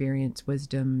viewpoint, experience,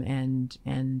 wisdom,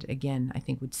 and again, I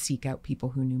think would seek out people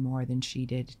who knew more than she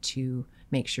did to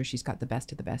make sure she's got the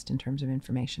best of the best in terms of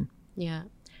information. Yeah.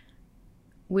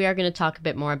 We are going to talk a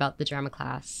bit more about the drama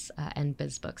class and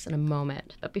biz books in a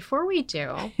moment. But before we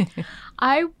do,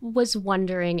 I was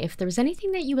wondering if there was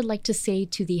anything that you would like to say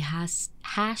to the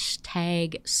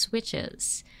hashtag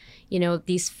switches. You know,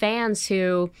 these fans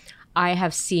who I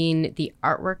have seen the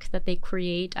artwork that they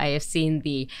create. I have seen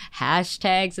the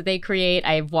hashtags that they create.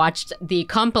 I've watched the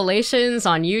compilations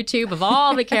on YouTube of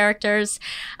all the characters.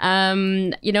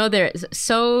 You know, they're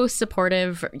so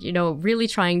supportive, you know, really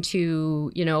trying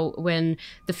to, you know, when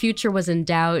the future was in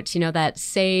doubt, you know, that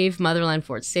Save Motherland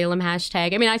Fort Salem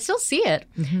hashtag. I mean, I still see it,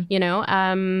 you know,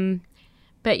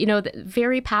 but, you know, the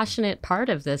very passionate part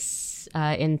of this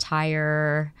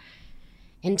entire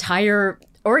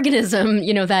organism,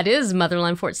 you know, that is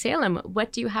Motherland Fort Salem.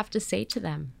 What do you have to say to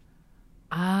them?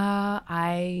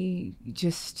 I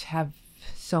just have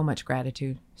so much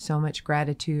gratitude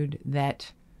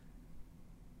that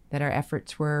our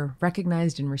efforts were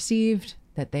recognized and received,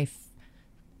 that they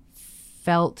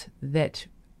felt that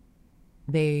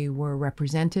they were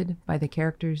represented by the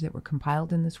characters that were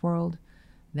compiled in this world,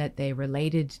 that they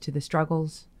related to the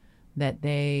struggles, that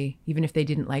they, even if they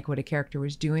didn't like what a character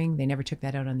was doing, they never took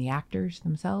that out on the actors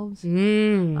themselves,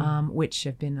 which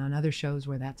have been on other shows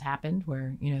where that's happened,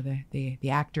 where, you know, the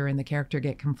actor and the character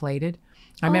get conflated.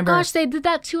 I remember, gosh, they did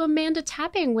that to Amanda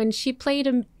Tapping when she played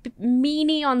a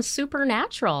meanie on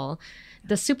Supernatural.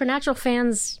 The Supernatural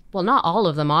fans, well, not all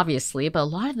of them, obviously, but a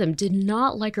lot of them did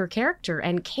not like her character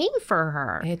and came for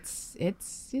her. It's a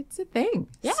thing.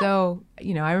 Yeah. So,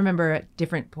 you know, I remember at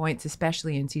different points,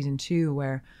 especially in season 2,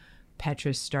 where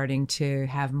Petra's starting to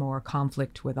have more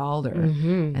conflict with Alder,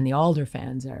 and the Alder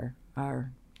fans are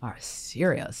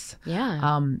serious.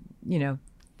 Yeah. You know,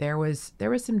 there was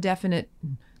some definite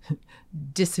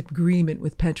disagreement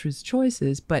with Petra's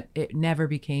choices, but it never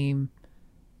became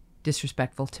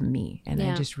disrespectful to me, and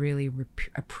I just really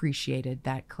appreciated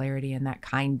that clarity and that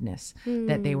kindness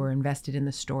that they were invested in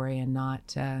the story and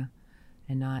not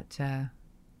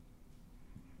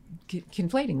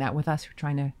conflating that with us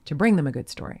trying to bring them a good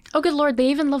story. Oh, good Lord. They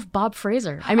even love Bob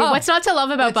Fraser. I mean, what's not to love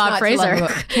about Bob Fraser?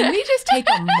 Can we just take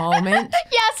a moment?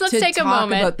 Yes, let's take a moment.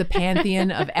 To talk about the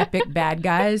pantheon of epic bad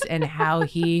guys and how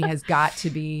he has got to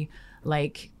be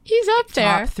like... He's up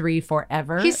there. Top 3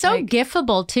 forever. He's so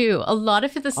gifable, too. A lot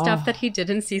of the stuff that he did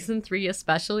in season 3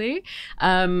 especially.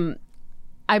 I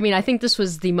mean, I think this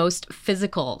was the most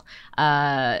physical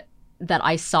that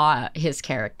I saw his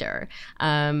character.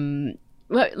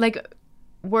 Like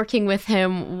working with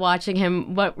him, watching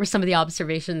him, what were some of the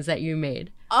observations that you made?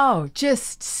 Oh,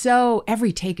 just so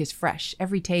every take is fresh.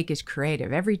 Every take is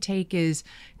creative. Every take is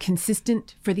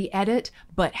consistent for the edit,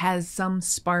 but has some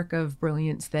spark of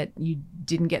brilliance that you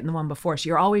didn't get in the one before. So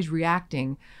you're always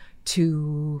reacting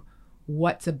to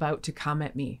what's about to come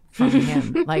at me from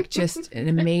him. Like just an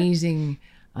amazing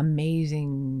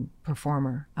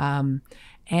performer. And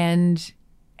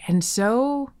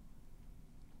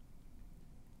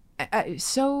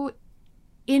so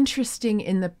interesting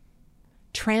in the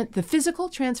physical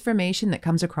transformation that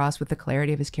comes across with the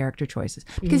clarity of his character choices,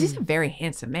 because he's a very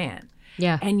handsome man,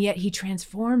 and yet he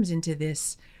transforms into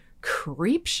this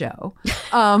creep show.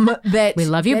 That we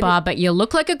love you, Bob, but you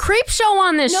look like a creep show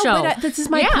on this show. But this is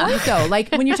my point, though. Like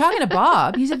when you're talking to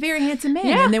Bob, he's a very handsome man,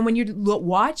 and then when you're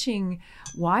watching,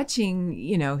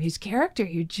 you know, his character,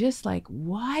 you're just like,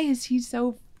 why is he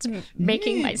so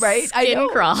making my skin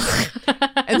crawl?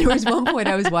 And there was one point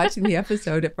I was watching the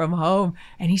episode from home,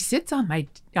 and he sits on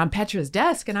Petra's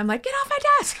desk, and I'm like, get off my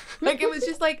desk! Like it was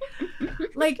just like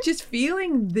just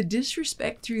feeling the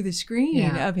disrespect through the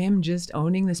screen of him just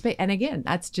owning the space. And again,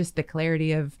 that's just the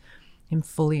clarity of him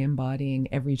fully embodying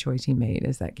every choice he made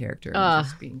as that character,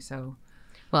 just being so.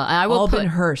 Well, I will Alban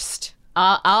Hurst.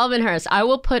 Alban Hurst. I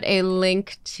will put a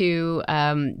link to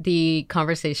the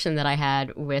conversation that I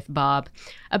had with Bob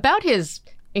about his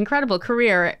incredible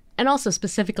career, and also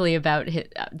specifically about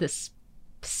this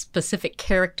specific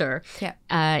character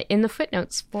in the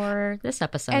footnotes for this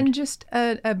episode. And just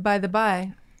by the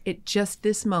by, just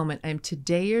this moment, I'm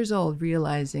today years old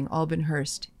realizing Alban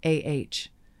Hurst,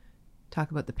 A.H. Talk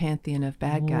about the pantheon of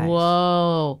bad guys.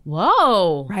 Whoa.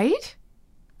 Whoa. Right?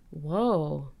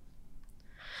 Whoa.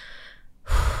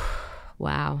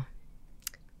 Wow.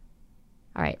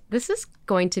 All right. This is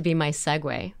going to be my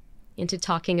segue into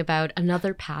talking about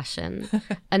another passion,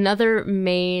 another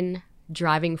main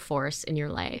driving force in your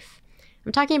life.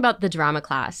 I'm talking about the drama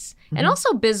class and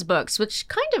also biz books, which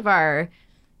kind of are,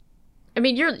 I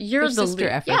mean, you're the sister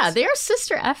efforts. Yeah, they are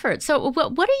sister efforts. So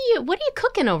what are you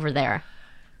cooking over there?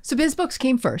 So biz books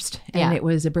came first, and it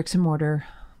was a bricks and mortar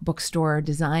bookstore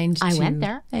designed I went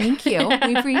there. Thank you.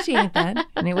 We appreciate that.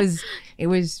 And it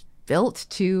was built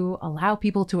to allow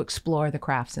people to explore the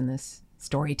crafts in this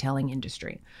storytelling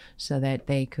industry so that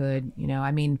they could,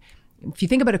 if you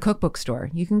think about a cookbook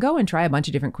store, you can go and try a bunch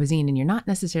of different cuisine and you're not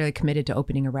necessarily committed to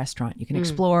opening a restaurant. You can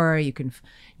explore, you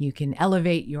can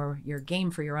elevate your game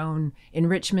for your own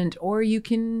enrichment, or you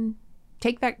can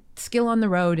take that skill on the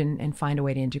road and find a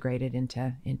way to integrate it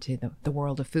into the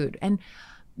world of food. And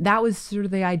that was sort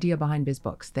of the idea behind biz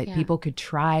books, that people could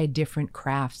try different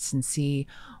crafts and see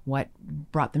what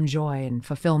brought them joy and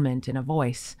fulfillment and a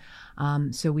voice.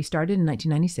 So we started in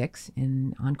 1996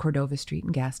 on Cordova Street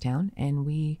in Gastown, and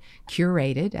we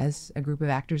curated, as a group of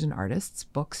actors and artists,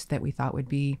 books that we thought would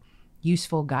be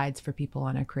useful guides for people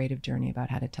on a creative journey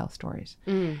about how to tell stories.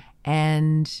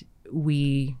 And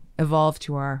we evolved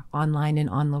to our online and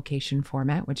on-location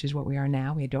format, which is what we are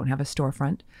now. We don't have a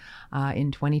storefront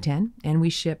in 2010, and we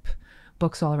ship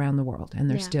books all around the world, and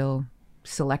they're still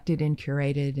selected and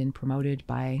curated and promoted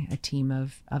by a team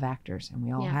of actors, and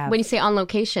we all have. When you say on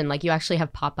location, like you actually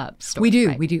have pop-up stores. We do.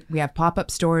 Right? We do. We have pop-up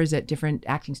stores at different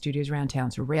acting studios around town.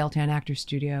 So Railtown Actor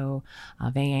Studio,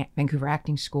 Vancouver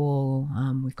Acting School.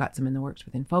 We've got some in the works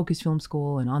within Focus Film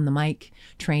School and On the Mic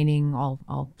training,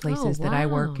 all places that I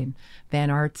work in, Van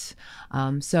Arts.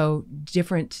 So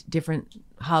different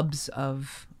hubs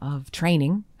of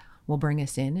training will bring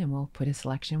us in, and we'll put a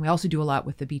selection. We also do a lot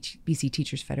with the BC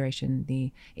Teachers Federation,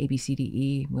 the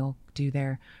ABCDE. We'll do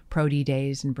their Pro D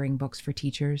days and bring books for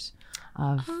teachers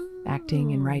of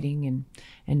acting and writing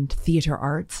and theater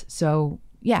arts. So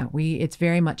it's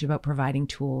very much about providing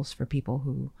tools for people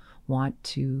who want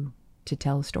to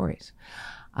tell stories.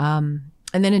 And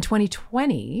then in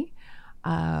 2020,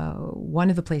 one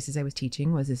of the places I was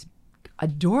teaching was this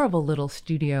adorable little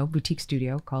boutique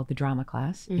studio called the Drama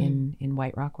Class in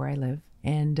White Rock, where I live.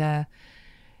 And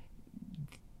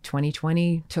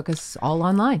 2020 took us all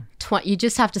online. You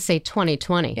just have to say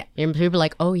 2020. Yeah. And people are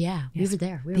like, oh yeah, we were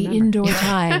there. We remember. Indoor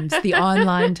times, the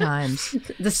online times.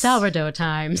 The sourdough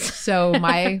times. So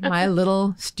my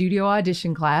little studio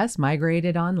audition class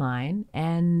migrated online,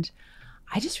 and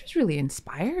I just was really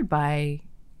inspired by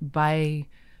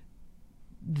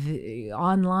the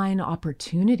online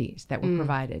opportunities that were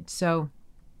provided. So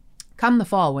come the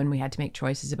fall, when we had to make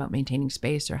choices about maintaining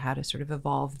space or how to sort of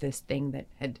evolve this thing that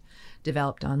had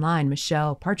developed online,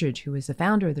 Michelle Partridge, who was the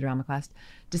founder of the Drama Class,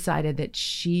 decided that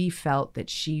she felt that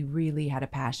she really had a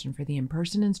passion for the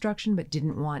in-person instruction, but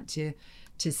didn't want to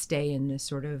stay in this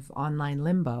sort of online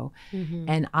limbo.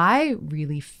 And I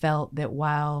really felt that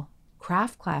while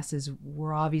craft classes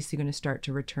were obviously going to start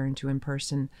to return to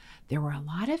in-person, there were a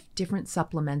lot of different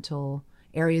supplemental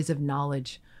areas of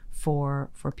knowledge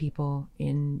for people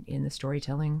in the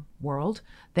storytelling world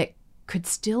that could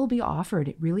still be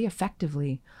offered really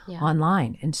effectively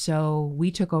online. And so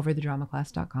we took over the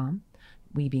dramaclass.com,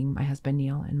 we being my husband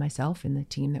Neil and myself and the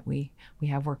team that we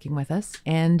have working with us,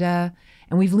 and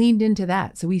we've leaned into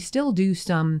that. So we still do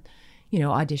some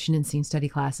audition and scene study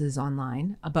classes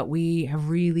online, but we have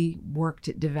really worked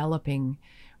at developing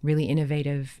really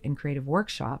innovative and creative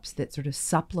workshops that sort of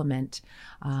supplement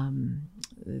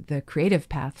the creative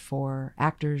path for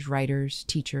actors, writers,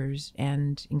 teachers,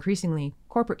 and increasingly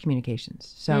corporate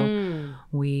communications. So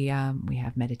we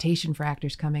have meditation for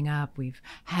actors coming up. We've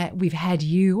had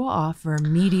you offer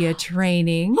media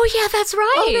training. Oh yeah, that's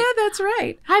right. Oh yeah, that's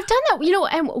right. I've done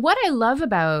that. And what I love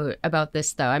about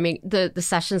this, though, I mean, the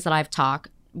sessions that I've taught.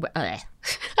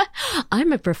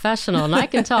 I'm a professional and I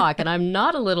can talk, and I'm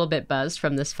not a little bit buzzed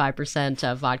from this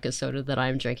 5% vodka soda that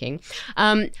I'm drinking.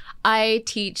 I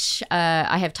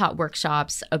have taught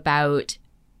workshops about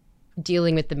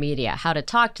dealing with the media, how to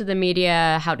talk to the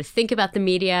media, how to think about the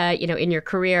media, in your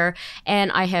career.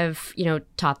 And I have,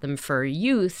 taught them for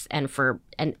youth and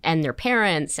and their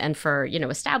parents and for,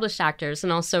 established actors,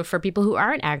 and also for people who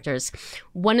aren't actors.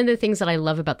 One of the things that I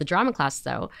love about the Drama Class,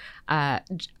 though,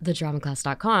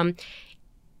 thedramaclass.com,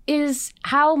 is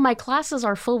how my classes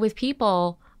are full with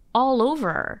people all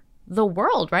over the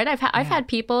world, right? I've had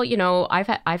people,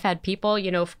 I've had people,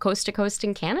 coast to coast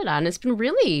in Canada, and it's been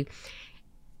really,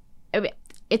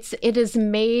 it has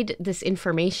made this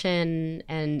information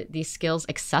and these skills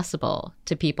accessible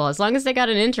to people. As long as they got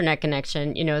an internet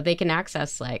connection, they can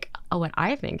access what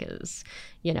I think is,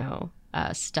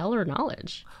 stellar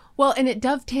knowledge. Well, and it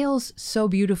dovetails so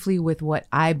beautifully with what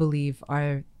I believe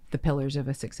are the pillars of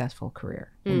a successful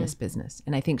career in this business.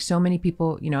 And I think so many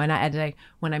people, and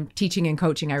when I'm teaching and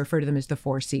coaching, I refer to them as the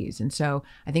 4 C's. And so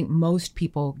I think most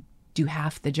people do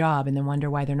half the job and then wonder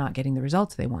why they're not getting the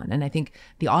results they want. And I think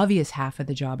the obvious half of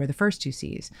the job are the first 2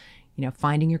 C's,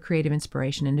 finding your creative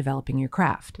inspiration and developing your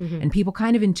craft. And people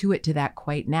kind of intuit to that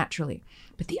quite naturally.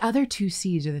 But the other 2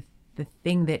 C's are the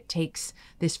thing that takes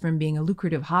this from being a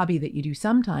lucrative hobby that you do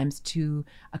sometimes to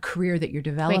a career that you're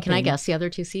developing. Wait, can I guess the other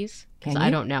 2 C's? Because I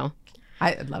don't know.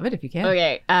 I'd love it if you can.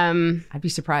 Okay. I'd be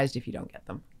surprised if you don't get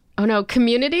them. Oh no,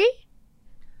 community?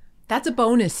 That's a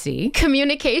bonus C.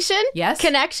 Communication? Yes.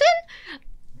 Connection?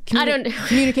 I don't.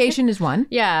 Communication is one.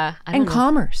 Yeah. And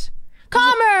commerce.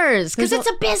 Commerce, because it's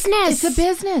a business. It's a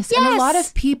business. Yes. And a lot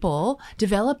of people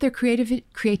develop their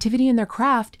creativity in their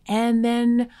craft and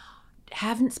then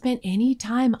haven't spent any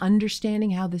time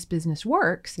understanding how this business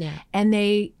works. Yeah. And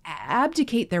they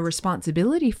abdicate their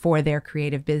responsibility for their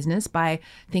creative business by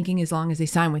thinking as long as they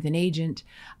sign with an agent,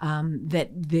 that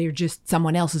they're just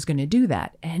someone else is going to do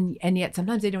that. And yet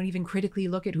sometimes they don't even critically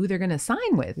look at who they're going to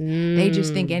sign with. They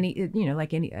just think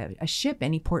a ship,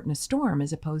 any port in a storm,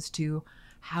 as opposed to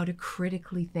how to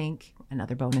critically think,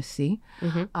 another bonus C,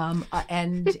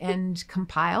 and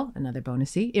compile, another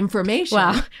bonus C, information.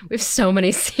 Wow, we have so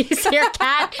many C's here,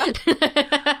 Kat.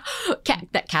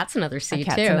 That Kat's another C,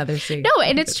 Kat's too. Another C. No,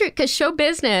 and it's true, because show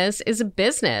business is a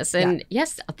business. And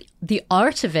yes, the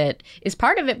art of it is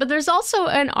part of it, but there's also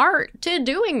an art to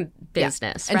doing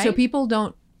business, And right? so people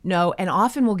don't know, and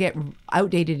often will get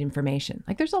outdated information.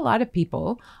 Like there's a lot of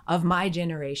people of my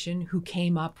generation who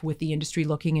came up with the industry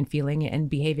looking and feeling and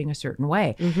behaving a certain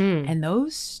way. And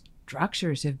those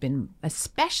structures have been,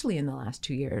 especially in the last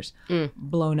 2 years,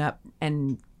 blown up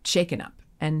and shaken up.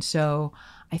 And so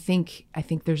I think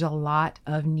there's a lot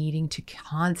of needing to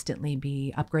constantly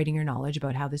be upgrading your knowledge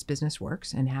about how this business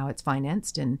works and how it's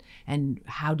financed and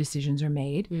how decisions are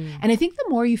made. And I think the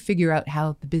more you figure out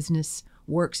how the business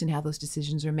works and how those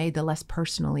decisions are made, the less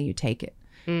personally you take it,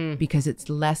 because it's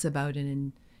less about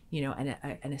an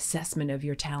assessment of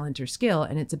your talent or skill,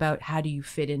 and it's about how do you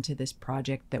fit into this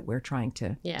project that we're trying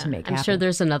to make happen. I'm sure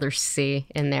there's another C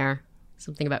in there.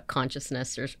 Something about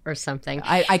consciousness or something.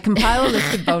 I compile a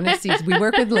list of bonuses. We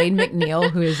work with Lane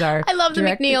McNeil, who is our I love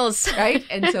director, the McNeils. right?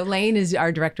 And so Lane is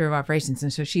our director of operations.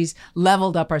 And so she's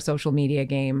leveled up our social media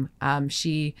game.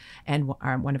 She and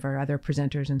one of our other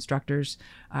presenters, instructors,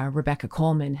 Rebecca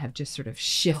Coleman, have just sort of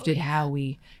shifted how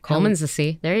we... Coleman's a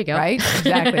C. There you go. Right?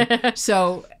 Exactly.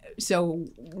 So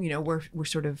we're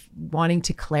sort of wanting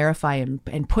to clarify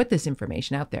and put this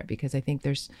information out there, because I think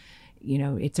there's...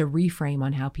 it's a reframe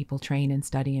on how people train and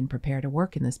study and prepare to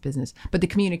work in this business. But the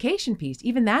communication piece,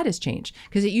 even that has changed,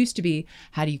 because it used to be,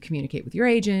 how do you communicate with your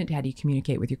agent? How do you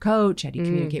communicate with your coach? How do you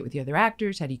communicate with the other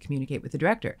actors? How do you communicate with the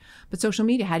director? But social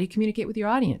media, how do you communicate with your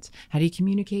audience? How do you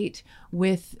communicate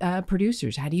with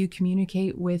producers? How do you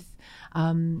communicate with,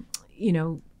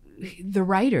 the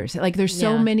writers? Like there's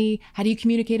so many. How do you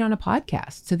communicate on a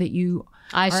podcast so that you...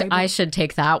 I should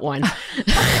take that one.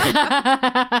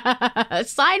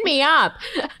 Sign me up.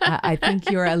 I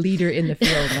think you're a leader in the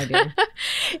field, my dear.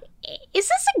 Is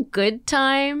this a good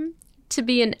time to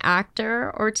be an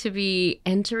actor or to be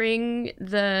entering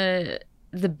the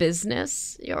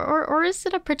business, or is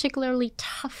it a particularly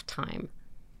tough time?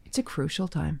 It's a crucial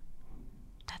time.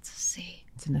 That's a C.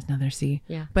 It's another C.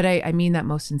 Yeah. But I mean that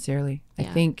most sincerely. Yeah.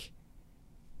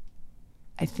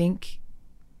 I think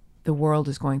the world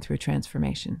is going through a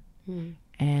transformation.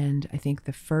 And I think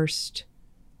the first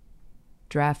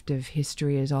draft of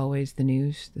history is always the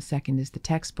news. The second is the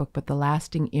textbook. But the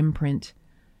lasting imprint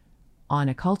on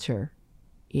a culture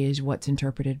is what's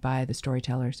interpreted by the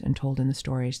storytellers and told in the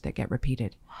stories that get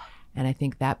repeated. And I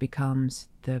think that becomes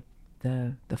the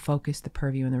focus, the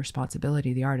purview, and the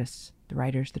responsibility of the artists, the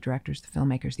writers, the directors, the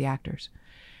filmmakers, the actors.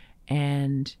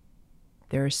 And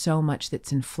there is so much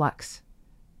that's in flux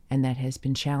and that has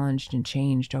been challenged and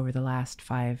changed over the last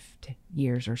 5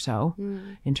 years or so,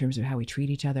 in terms of how we treat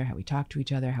each other, how we talk to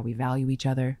each other, how we value each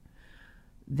other,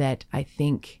 that I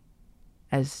think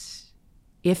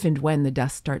if and when the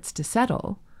dust starts to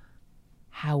settle,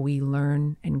 how we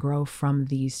learn and grow from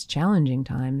these challenging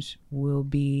times will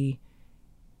be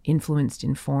influenced,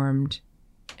 informed,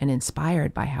 and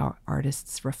inspired by how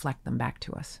artists reflect them back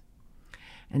to us.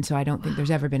 And so I don't think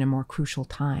there's ever been a more crucial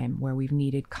time where we've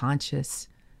needed conscious,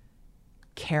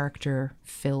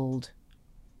 character-filled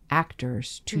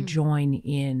actors to join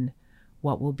in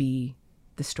what will be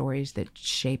the stories that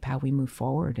shape how we move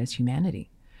forward as humanity.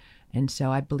 And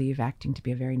so I believe acting to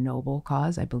be a very noble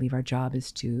cause. I believe our job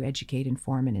is to educate,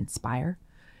 inform, and inspire.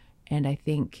 And I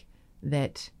think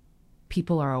that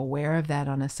people are aware of that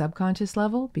on a subconscious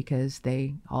level because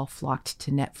they all flocked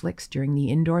to Netflix during the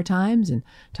indoor times and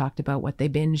talked about what they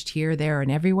binged here, there,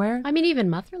 and everywhere. I mean, even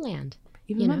Motherland.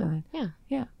 Even Motherland. Yeah.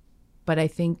 Yeah. But I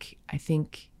think,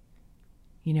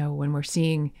 you know, when we're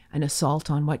seeing an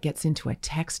assault on what gets into a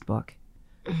textbook,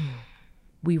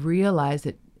 we realize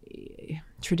that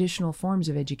traditional forms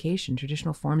of education,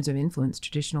 traditional forms of influence,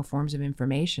 traditional forms of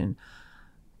information,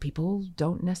 people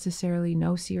don't necessarily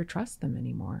know, see, or trust them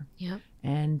anymore. Yeah.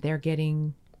 And they're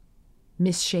getting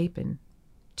misshapen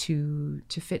to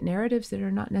fit narratives that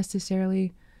are not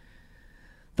necessarily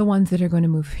the ones that are going to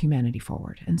move humanity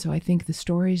forward. And so I think the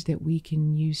stories that we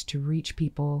can use to reach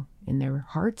people in their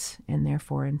hearts and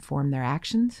therefore inform their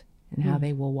actions and how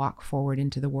they will walk forward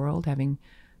into the world having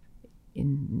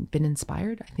been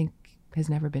inspired, I think has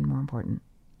never been more important.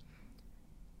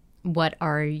 What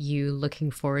are you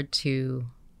looking forward to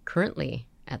currently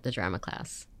at the drama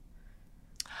class?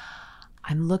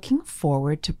 I'm looking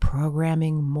forward to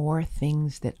programming more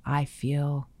things that I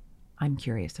feel I'm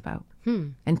curious about.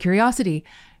 And curiosity,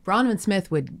 Bronwyn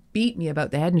Smith would beat me about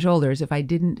the head and shoulders if I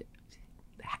didn't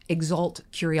exalt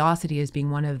curiosity as being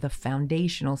one of the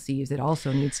foundational C's that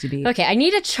also needs to be. Okay, I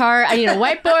need a chart. I need a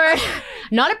whiteboard,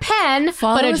 not a pen,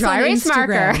 but a dry erase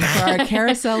marker. For our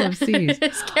carousel of C's.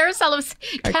 It's carousel of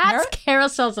cats,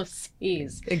 carousels of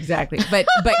C's. Exactly. But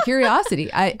curiosity,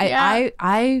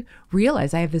 I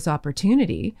realize I have this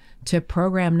opportunity to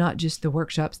program not just the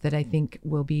workshops that I think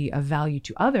will be of value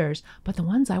to others, but the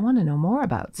ones I want to know more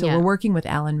about. So we're working with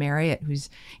Alan Marriott,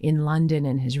 who's in London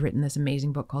and has written this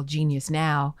amazing book called Genius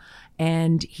Now.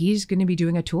 And he's going to be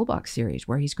doing a toolbox series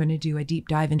where he's going to do a deep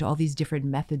dive into all these different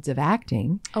methods of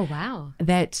acting. Oh, wow.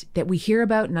 That we hear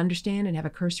about and understand and have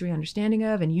a cursory understanding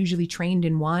of, and usually trained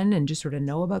in one and just sort of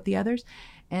know about the others.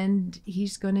 And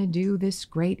he's going to do this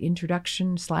great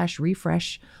introduction /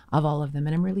 refresh of all of them.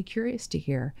 And I'm really curious to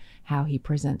hear how he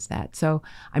presents that. So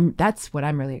that's what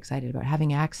I'm really excited about,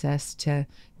 having access to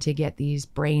get these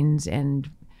brains and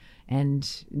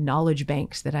knowledge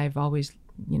banks that I've always,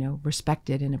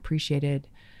 respected and appreciated,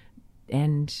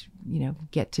 and,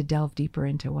 get to delve deeper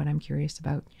into what I'm curious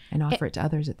about and offer it to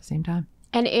others at the same time.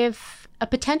 And if a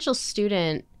potential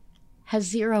student has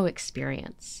zero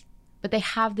experience, but they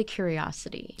have the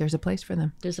curiosity, there's a place for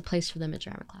them. There's a place for them at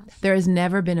drama class. There has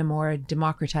never been a more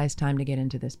democratized time to get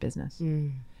into this business.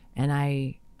 And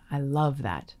I love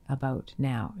that about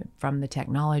now, from the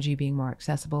technology being more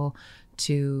accessible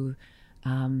to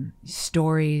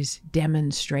stories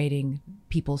demonstrating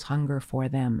people's hunger for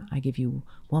them. I give you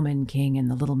Woman King and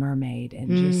The Little Mermaid, and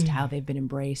just how they've been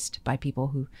embraced by people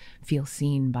who feel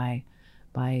seen by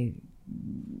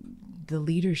the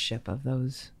leadership of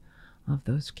those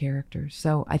characters.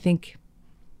 So I think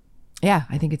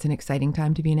it's an exciting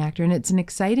time to be an actor, and it's an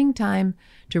exciting time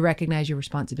to recognize your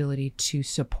responsibility to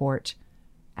support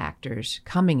actors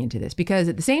coming into this, because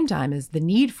at the same time as the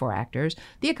need for actors,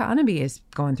 the economy is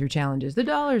going through challenges. The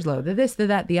dollar's low, the this, the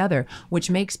that, the other, which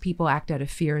makes people act out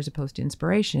of fear as opposed to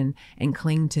inspiration and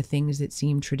cling to things that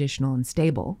seem traditional and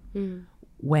stable.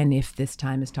 When, if this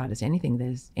time has taught us anything,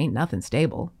 there's ain't nothing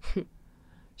stable.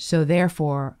 So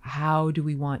therefore, how do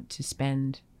we want to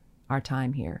spend our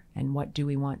time here, and what do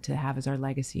we want to have as our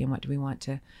legacy, and what do we want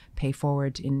to pay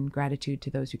forward in gratitude to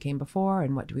those who came before,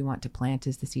 and what do we want to plant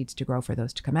as the seeds to grow for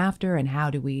those to come after, and how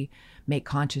do we make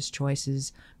conscious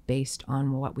choices based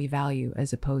on what we value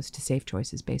as opposed to safe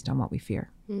choices based on what we fear.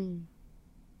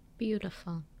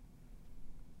 Beautiful.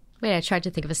 Wait, I tried to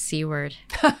think of a C word.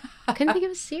 I couldn't think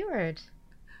of a C word.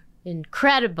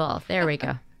 Incredible. There we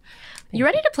go. You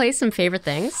ready to play some favorite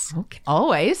things? Okay.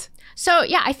 Always. So,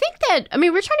 yeah, I think that,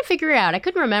 we're trying to figure it out. I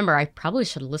couldn't remember. I probably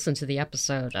should have listened to the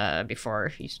episode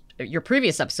before, your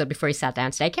previous episode before you sat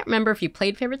down today. I can't remember if you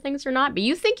played favorite things or not, but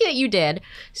you think that you did.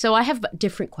 So I have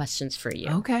different questions for you.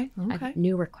 Okay. I have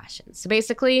newer questions. So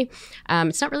basically,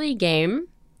 it's not really a game.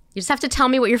 You just have to tell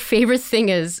me what your favorite thing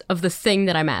is of the thing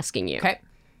that I'm asking you. Okay.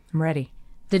 I'm ready.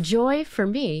 The joy for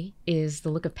me is the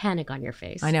look of panic on your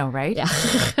face. I know, right?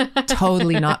 Yeah.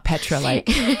 Totally not Petra-like.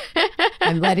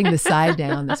 I'm letting the side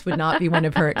down. This would not be one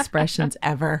of her expressions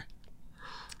ever.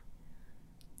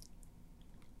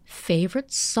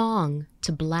 Favorite song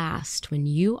to blast when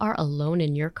you are alone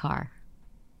in your car?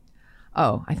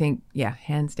 Oh, I think,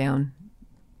 hands down,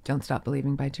 Don't Stop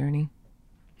Believing by Journey.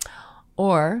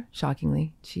 Or,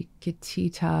 shockingly,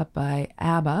 Chiquitita by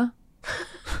ABBA.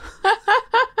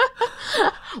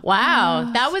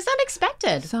 Wow, that was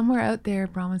unexpected. Somewhere out there,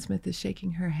 Bronwyn Smith is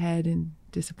shaking her head in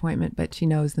disappointment, but she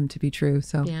knows them to be true.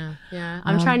 So Yeah.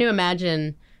 I'm trying to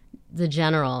imagine the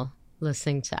general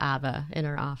listening to ABBA in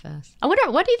her office. I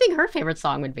wonder, what do you think her favorite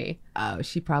song would be? Oh,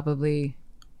 she's probably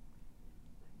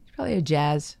a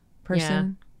jazz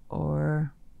person,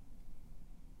 or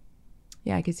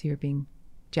I could see her being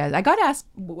jazz. I got asked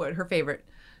what her favorite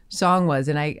song was,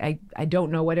 and I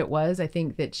don't know what it was. I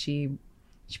think that she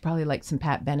probably liked some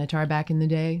Pat Benatar back in the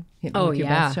day. Hit Me With Your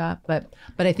Best Shot. But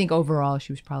I think overall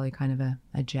she was probably kind of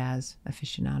a jazz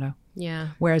aficionado. Yeah.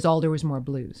 Whereas Alder was more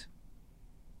blues.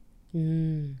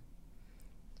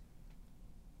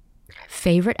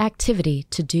 Favorite activity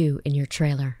to do in your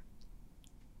trailer?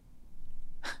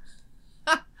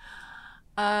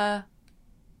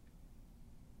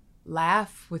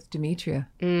 Laugh with Demetria.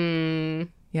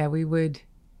 Yeah, we would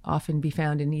often be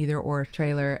found in either or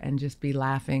trailer and just be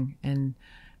laughing. And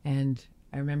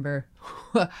I remember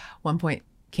one point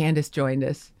Candace joined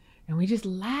us and we just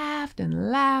laughed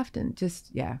and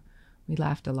just, we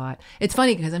laughed a lot. It's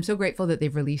funny because I'm so grateful that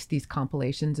they've released these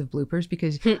compilations of bloopers,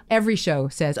 because every show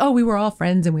says, oh, we were all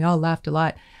friends and we all laughed a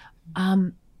lot.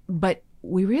 But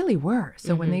we really were.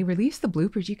 So when they released the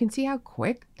bloopers, you can see how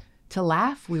quick to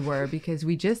laugh we were, because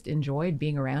we just enjoyed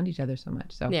being around each other so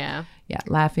much. So yeah,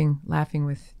 laughing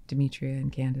with Demetria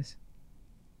and Candace.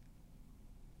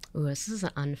 Ooh, this is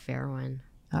an unfair one.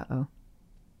 Uh-oh.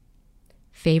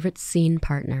 Favorite scene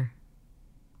partner?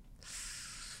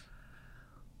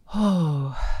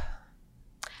 Oh,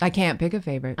 I can't pick a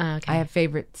favorite. Okay. I have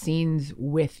favorite scenes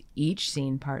with each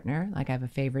scene partner. Like I have a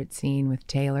favorite scene with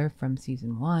Taylor from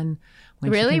season 1.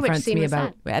 When Really? She Which confronts scene me was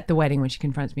about that? at the wedding, when she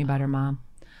confronts me about her mom.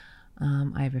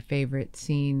 I have a favorite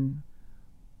scene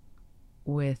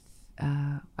with,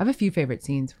 I have a few favorite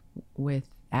scenes with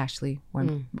Ashley,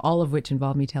 all of which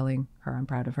involve me telling her I'm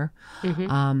proud of her.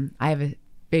 I have a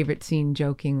favorite scene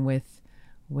joking with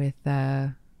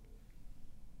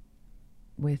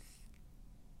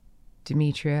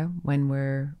Demetria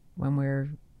when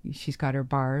she's got her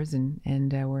bars and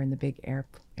we're in the big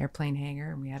airplane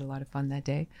hangar, and we had a lot of fun that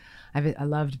day. I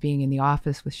loved being in the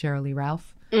office with Cheryl Lee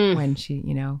Ralph when she,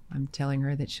 I'm telling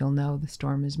her that she'll know the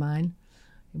storm is mine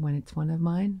when it's one of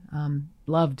mine.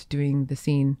 Loved doing the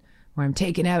scene where I'm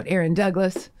taking out Aaron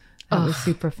Douglas. That was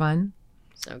super fun.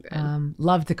 So good.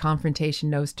 Loved the confrontation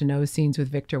nose-to-nose scenes with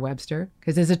Victor Webster,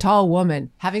 because as a tall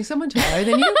woman, having someone taller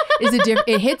than you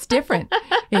it hits different.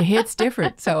 It hits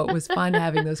different. So it was fun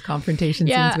having those confrontation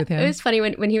scenes with him. It was funny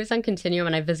when he was on Continuum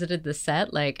and I visited the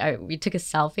set. We took a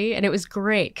selfie and it was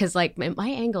great because my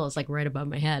angle is right above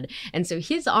my head, and so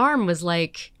his arm was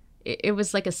it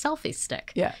was like a selfie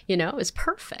stick. Yeah, it was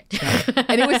perfect. Yeah.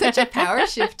 And it was such a power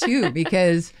shift too,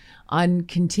 because on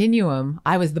Continuum,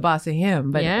 I was the boss of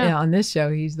him, but on this show,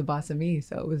 he's the boss of me.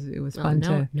 So it was fun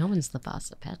to. No one's the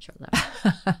boss of Petra,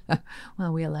 though.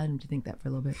 Well, we allowed him to think that for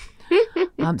a little bit.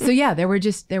 So yeah, there were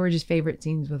just favorite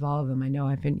scenes with all of them. I know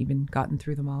I haven't even gotten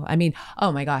through them all. I mean,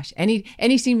 oh my gosh,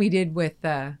 any scene we did with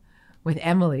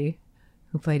Emily,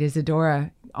 who played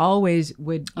Isadora, always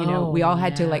would we all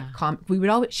had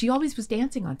to she always was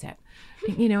dancing on set.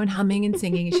 And humming and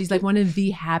singing. And she's one of the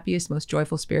happiest, most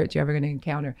joyful spirits you're ever going to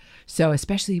encounter. So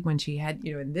especially when she had,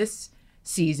 in this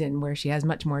season where she has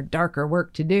much more darker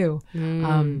work to do,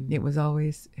 it was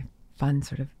always fun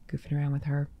sort of goofing around with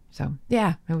her. So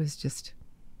yeah, it was just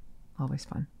always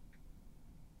fun.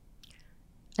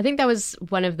 I think that was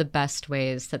one of the best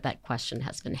ways that question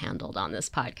has been handled on this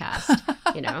podcast.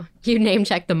 You name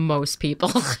check the most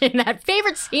people in that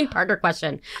favorite scene partner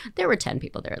question. There were 10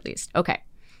 people there at least. Okay.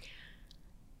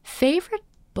 Favorite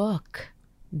book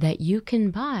that you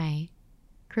can buy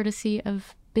courtesy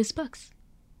of Biz Books?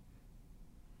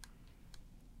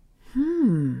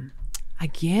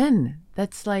 Again,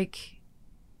 that's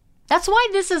why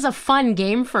this is a fun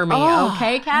game for me,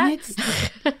 okay, Kat? It's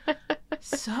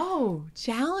so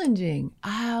challenging.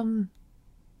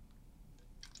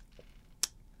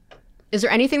 Is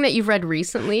there anything that you've read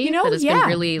recently that has been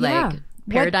really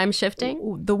paradigm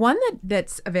shifting? The one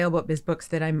that's available at Biz Books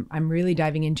that I'm really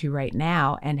diving into right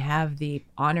now and have the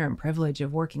honor and privilege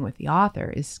of working with the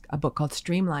author is a book called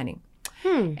Streamlining.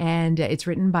 And it's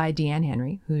written by Deanne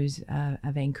Henry, who's a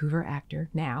Vancouver actor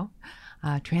now,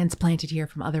 transplanted here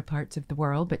from other parts of the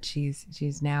world, but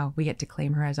she's now, we get to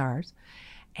claim her as ours.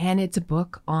 And it's a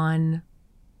book on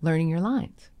learning your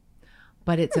lines.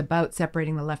 But it's about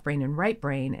separating the left brain and right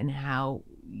brain and how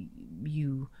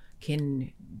you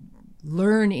can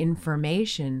learn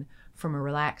information from a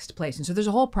relaxed place. And so there's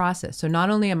a whole process. So not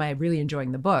only am I really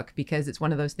enjoying the book, because it's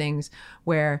one of those things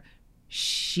where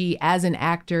she, as an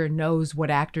actor, knows what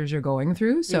actors are going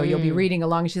through. So you'll be reading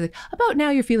along and she's like, about now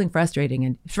you're feeling frustrated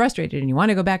and you want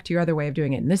to go back to your other way of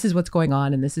doing it. And this is what's going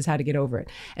on and this is how to get over it.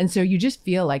 And so you just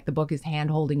feel like the book is hand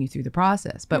holding you through the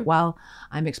process. But while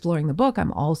I'm exploring the book,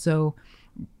 I'm also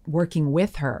working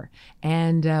with her.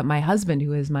 And my husband,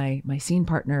 who is my scene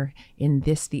partner in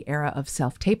the era of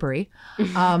self-tapery,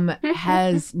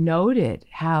 has noted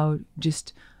how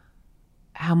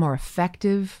more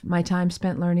effective my time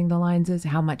spent learning the lines is,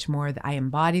 how much more I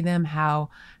embody them, how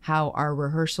our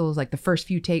rehearsals, like the first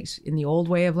few takes in the old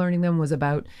way of learning them was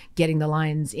about getting the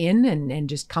lines in and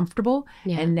just comfortable.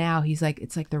 Yeah. And now he's like,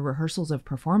 it's like the rehearsals of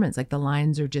performance, like the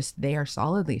lines are just there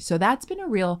solidly. So that's been a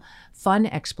real fun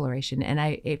exploration. And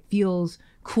it feels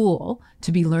cool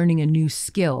to be learning a new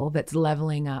skill that's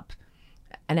leveling up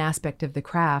an aspect of the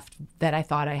craft that I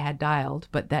thought I had dialed,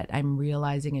 but that I'm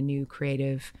realizing a new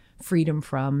creative freedom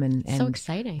from and so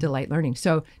exciting delight learning.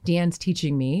 So Deanne's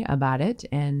teaching me about it,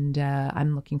 and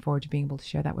I'm looking forward to being able to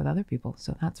share that with other people.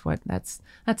 So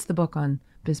that's the book on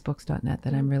bizbooks.net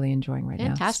that I'm really enjoying right now.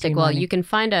 Fantastic. Well, you can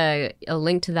find a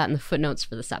link to that in the footnotes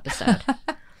for this episode.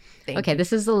 Okay,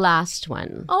 this is the last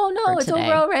one. Oh no, it's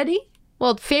over already?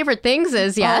 Well, favorite things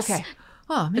is yes. Oh, okay.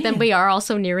 Oh, man. But then we are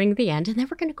also nearing the end, and then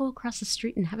we're going to go across the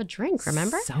street and have a drink,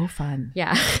 remember? So fun.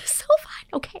 Yeah. So fun.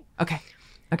 Okay.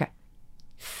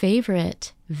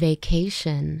 Favorite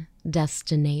vacation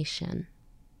destination?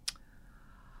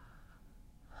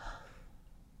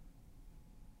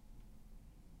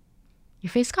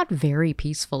 Your face got very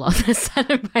peaceful all of a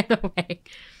sudden, by the way.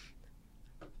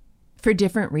 For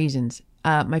different reasons.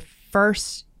 My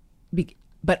first,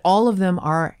 but all of them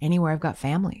are anywhere I've got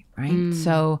family, right?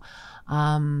 So,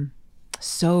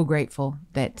 so grateful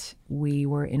that we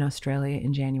were in Australia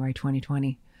in January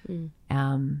 2020.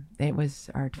 It was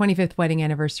our 25th wedding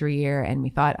anniversary year, and we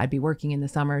thought I'd be working in the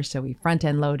summer, so we front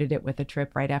end loaded it with a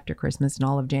trip right after Christmas and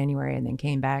all of January, and then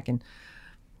came back and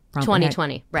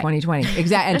 2020, right? 2020,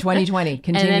 exactly, and 2020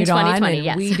 continued and then 2020, on, and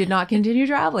yes. we did not continue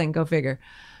traveling. Go figure.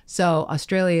 So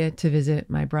Australia to visit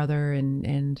my brother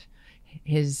and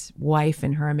his wife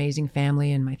and her amazing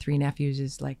family, and my 3 nephews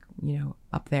is like,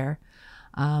 up there.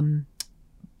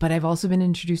 But I've also been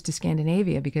introduced to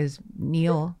Scandinavia because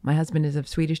Neil, my husband, is of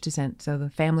Swedish descent. So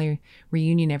the family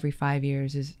reunion every 5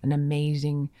 years is an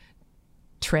amazing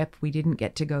trip. We didn't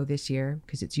get to go this year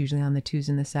because it's usually on the 2s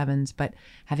and the 7s. But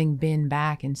having been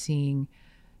back and seeing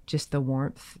just the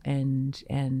warmth and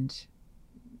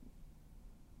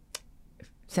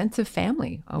sense of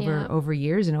family over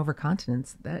years and over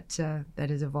continents that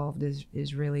has evolved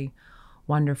is really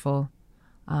wonderful.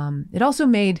 It also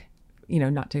made,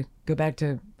 not to go back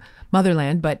to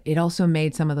motherland, but it also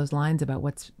made some of those lines about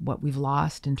what we've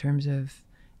lost in terms of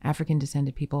African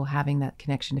descended people having that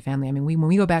connection to family. I mean, when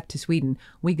we go back to Sweden,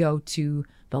 we go to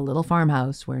the little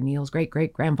farmhouse where Neil's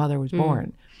great-great-grandfather was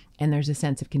born. And there's a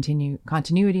sense of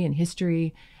continuity and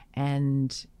history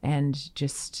and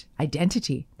just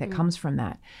identity that comes from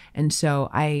that. And so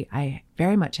I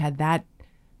very much had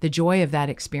the joy of that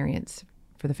experience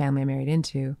for the family I married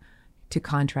into, to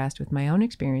contrast with my own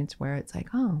experience where it's like,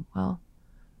 oh, well,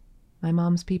 my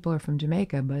mom's people are from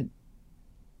Jamaica, but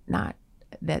not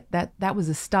that was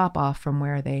a stop off from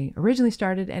where they originally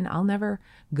started. And I'll never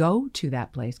go to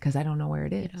that place because I don't know where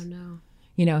it is. I don't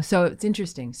know. So it's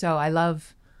interesting. So I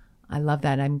love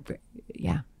that.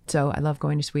 So I love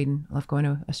going to Sweden. I love going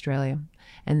to Australia.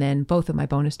 And then both of my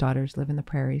bonus daughters live in the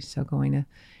prairies. So going to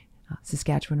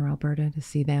Saskatchewan or Alberta to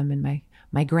see them, and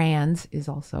my grands is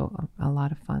also a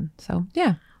lot of fun. So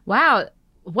yeah. Wow.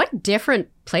 What different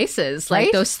places, right?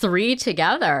 Like those 3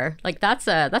 together. Like that's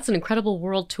an incredible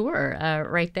world tour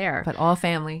right there. But all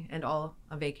family and all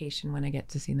a vacation when I get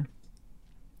to see them.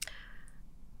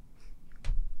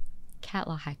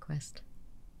 Catherine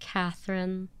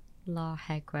Lough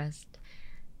Haggquist.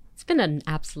 It's been an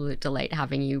absolute delight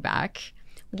having you back.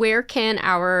 Where can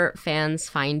our fans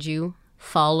find you,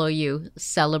 follow you,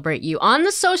 celebrate you on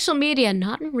the social media,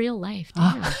 not in real life?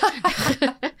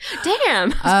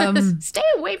 Damn. Stay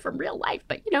away from real life,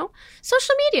 but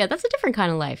social media, that's a different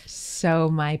kind of life. So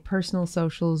my personal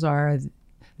socials are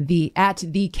the cat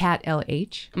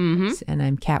LH, and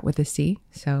I'm cat with a C.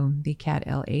 So the cat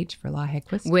LH for Lough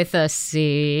Haggquist. With a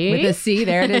C. With a C.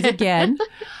 There it is again.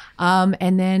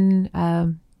 And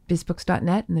then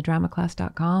bizbooks.net and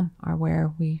thedramaclass.com are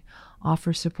where we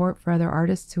offer support for other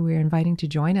artists who we're inviting to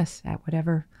join us at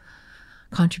whatever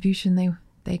contribution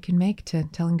they can make to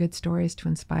telling good stories to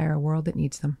inspire a world that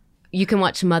needs them. You can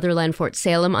watch Motherland Fort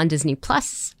Salem on Disney+,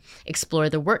 explore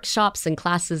the workshops and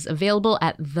classes available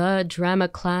at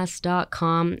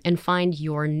thedramaclass.com, and find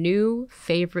your new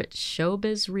favorite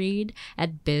showbiz read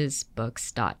at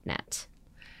bizbooks.net.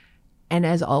 And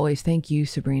as always, thank you,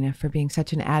 Sabrina, for being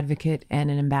such an advocate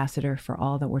and an ambassador for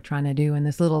all that we're trying to do in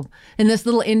this little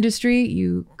industry.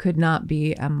 You could not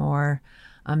be a more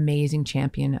amazing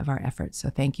champion of our efforts. So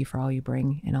thank you for all you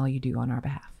bring and all you do on our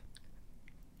behalf.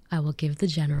 I will give the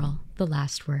general the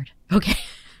last word. Okay.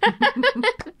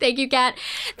 Thank you, Kat.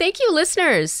 Thank you,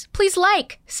 listeners. Please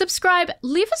like, subscribe,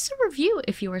 leave us a review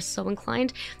if you are so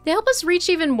inclined. They help us reach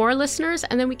even more listeners,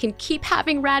 and then we can keep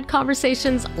having rad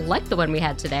conversations like the one we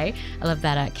had today. I love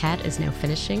that Kat is now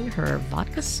finishing her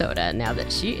vodka soda now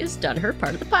that she is done her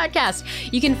part of the podcast.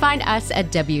 You can find us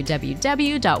at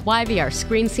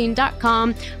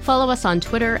www.yvrscreenscene.com. Follow us on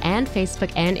Twitter and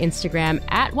Facebook and Instagram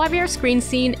at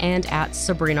YVRScreenScene and at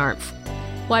Sabrina Armpf.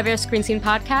 YVR Screen Scene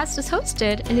Podcast is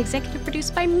hosted and executive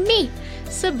produced by me,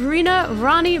 Sabrina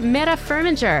Ronnie Mera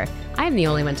Firminger. I am the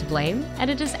only one to blame, and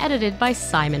it is edited by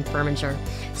Simon Firminger.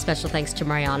 Special thanks to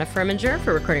Mariana Firminger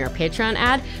for recording our Patreon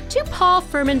ad, to Paul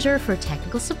Firminger for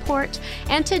technical support,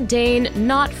 and to Dane,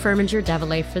 not Firminger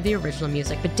Devilay, for the original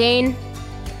music. But Dane,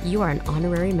 you are an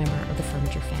honorary member of the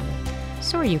Firminger family.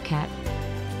 So are you, Kat.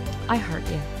 I heart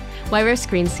you. YVR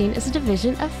Screen Scene is a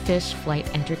division of Fish Flight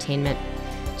Entertainment.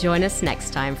 Join us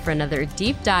next time for another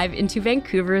deep dive into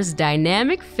Vancouver's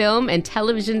dynamic film and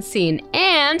television scene.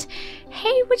 And,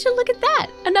 hey, would you look at that?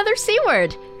 Another C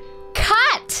word.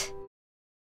 Cut!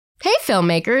 Hey,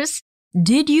 filmmakers.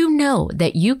 Did you know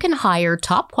that you can hire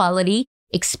top quality,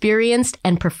 experienced,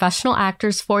 and professional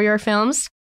actors for your films?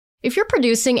 If you're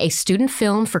producing a student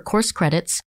film for course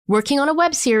credits, working on a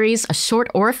web series, a short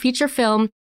or a feature film,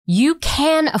 you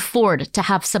can afford to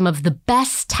have some of the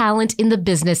best talent in the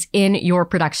business in your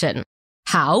production.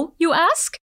 How, you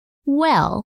ask?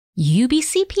 Well,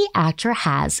 UBCP Actor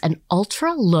has an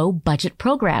ultra-low budget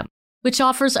program, which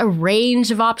offers a range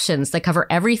of options that cover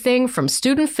everything from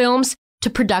student films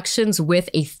to productions with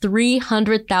a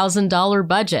 $300,000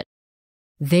 budget.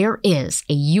 There is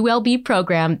a ULB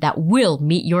program that will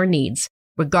meet your needs,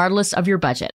 regardless of your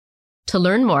budget. To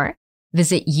learn more,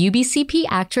 visit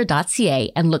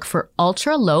ubcpactor.ca and look for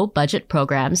ultra-low budget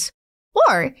programs,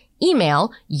 or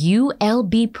email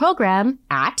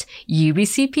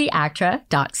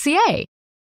ulbprogram@ubcpactor.ca.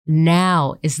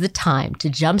 Now is the time to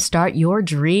jumpstart your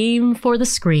dream for the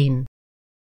screen.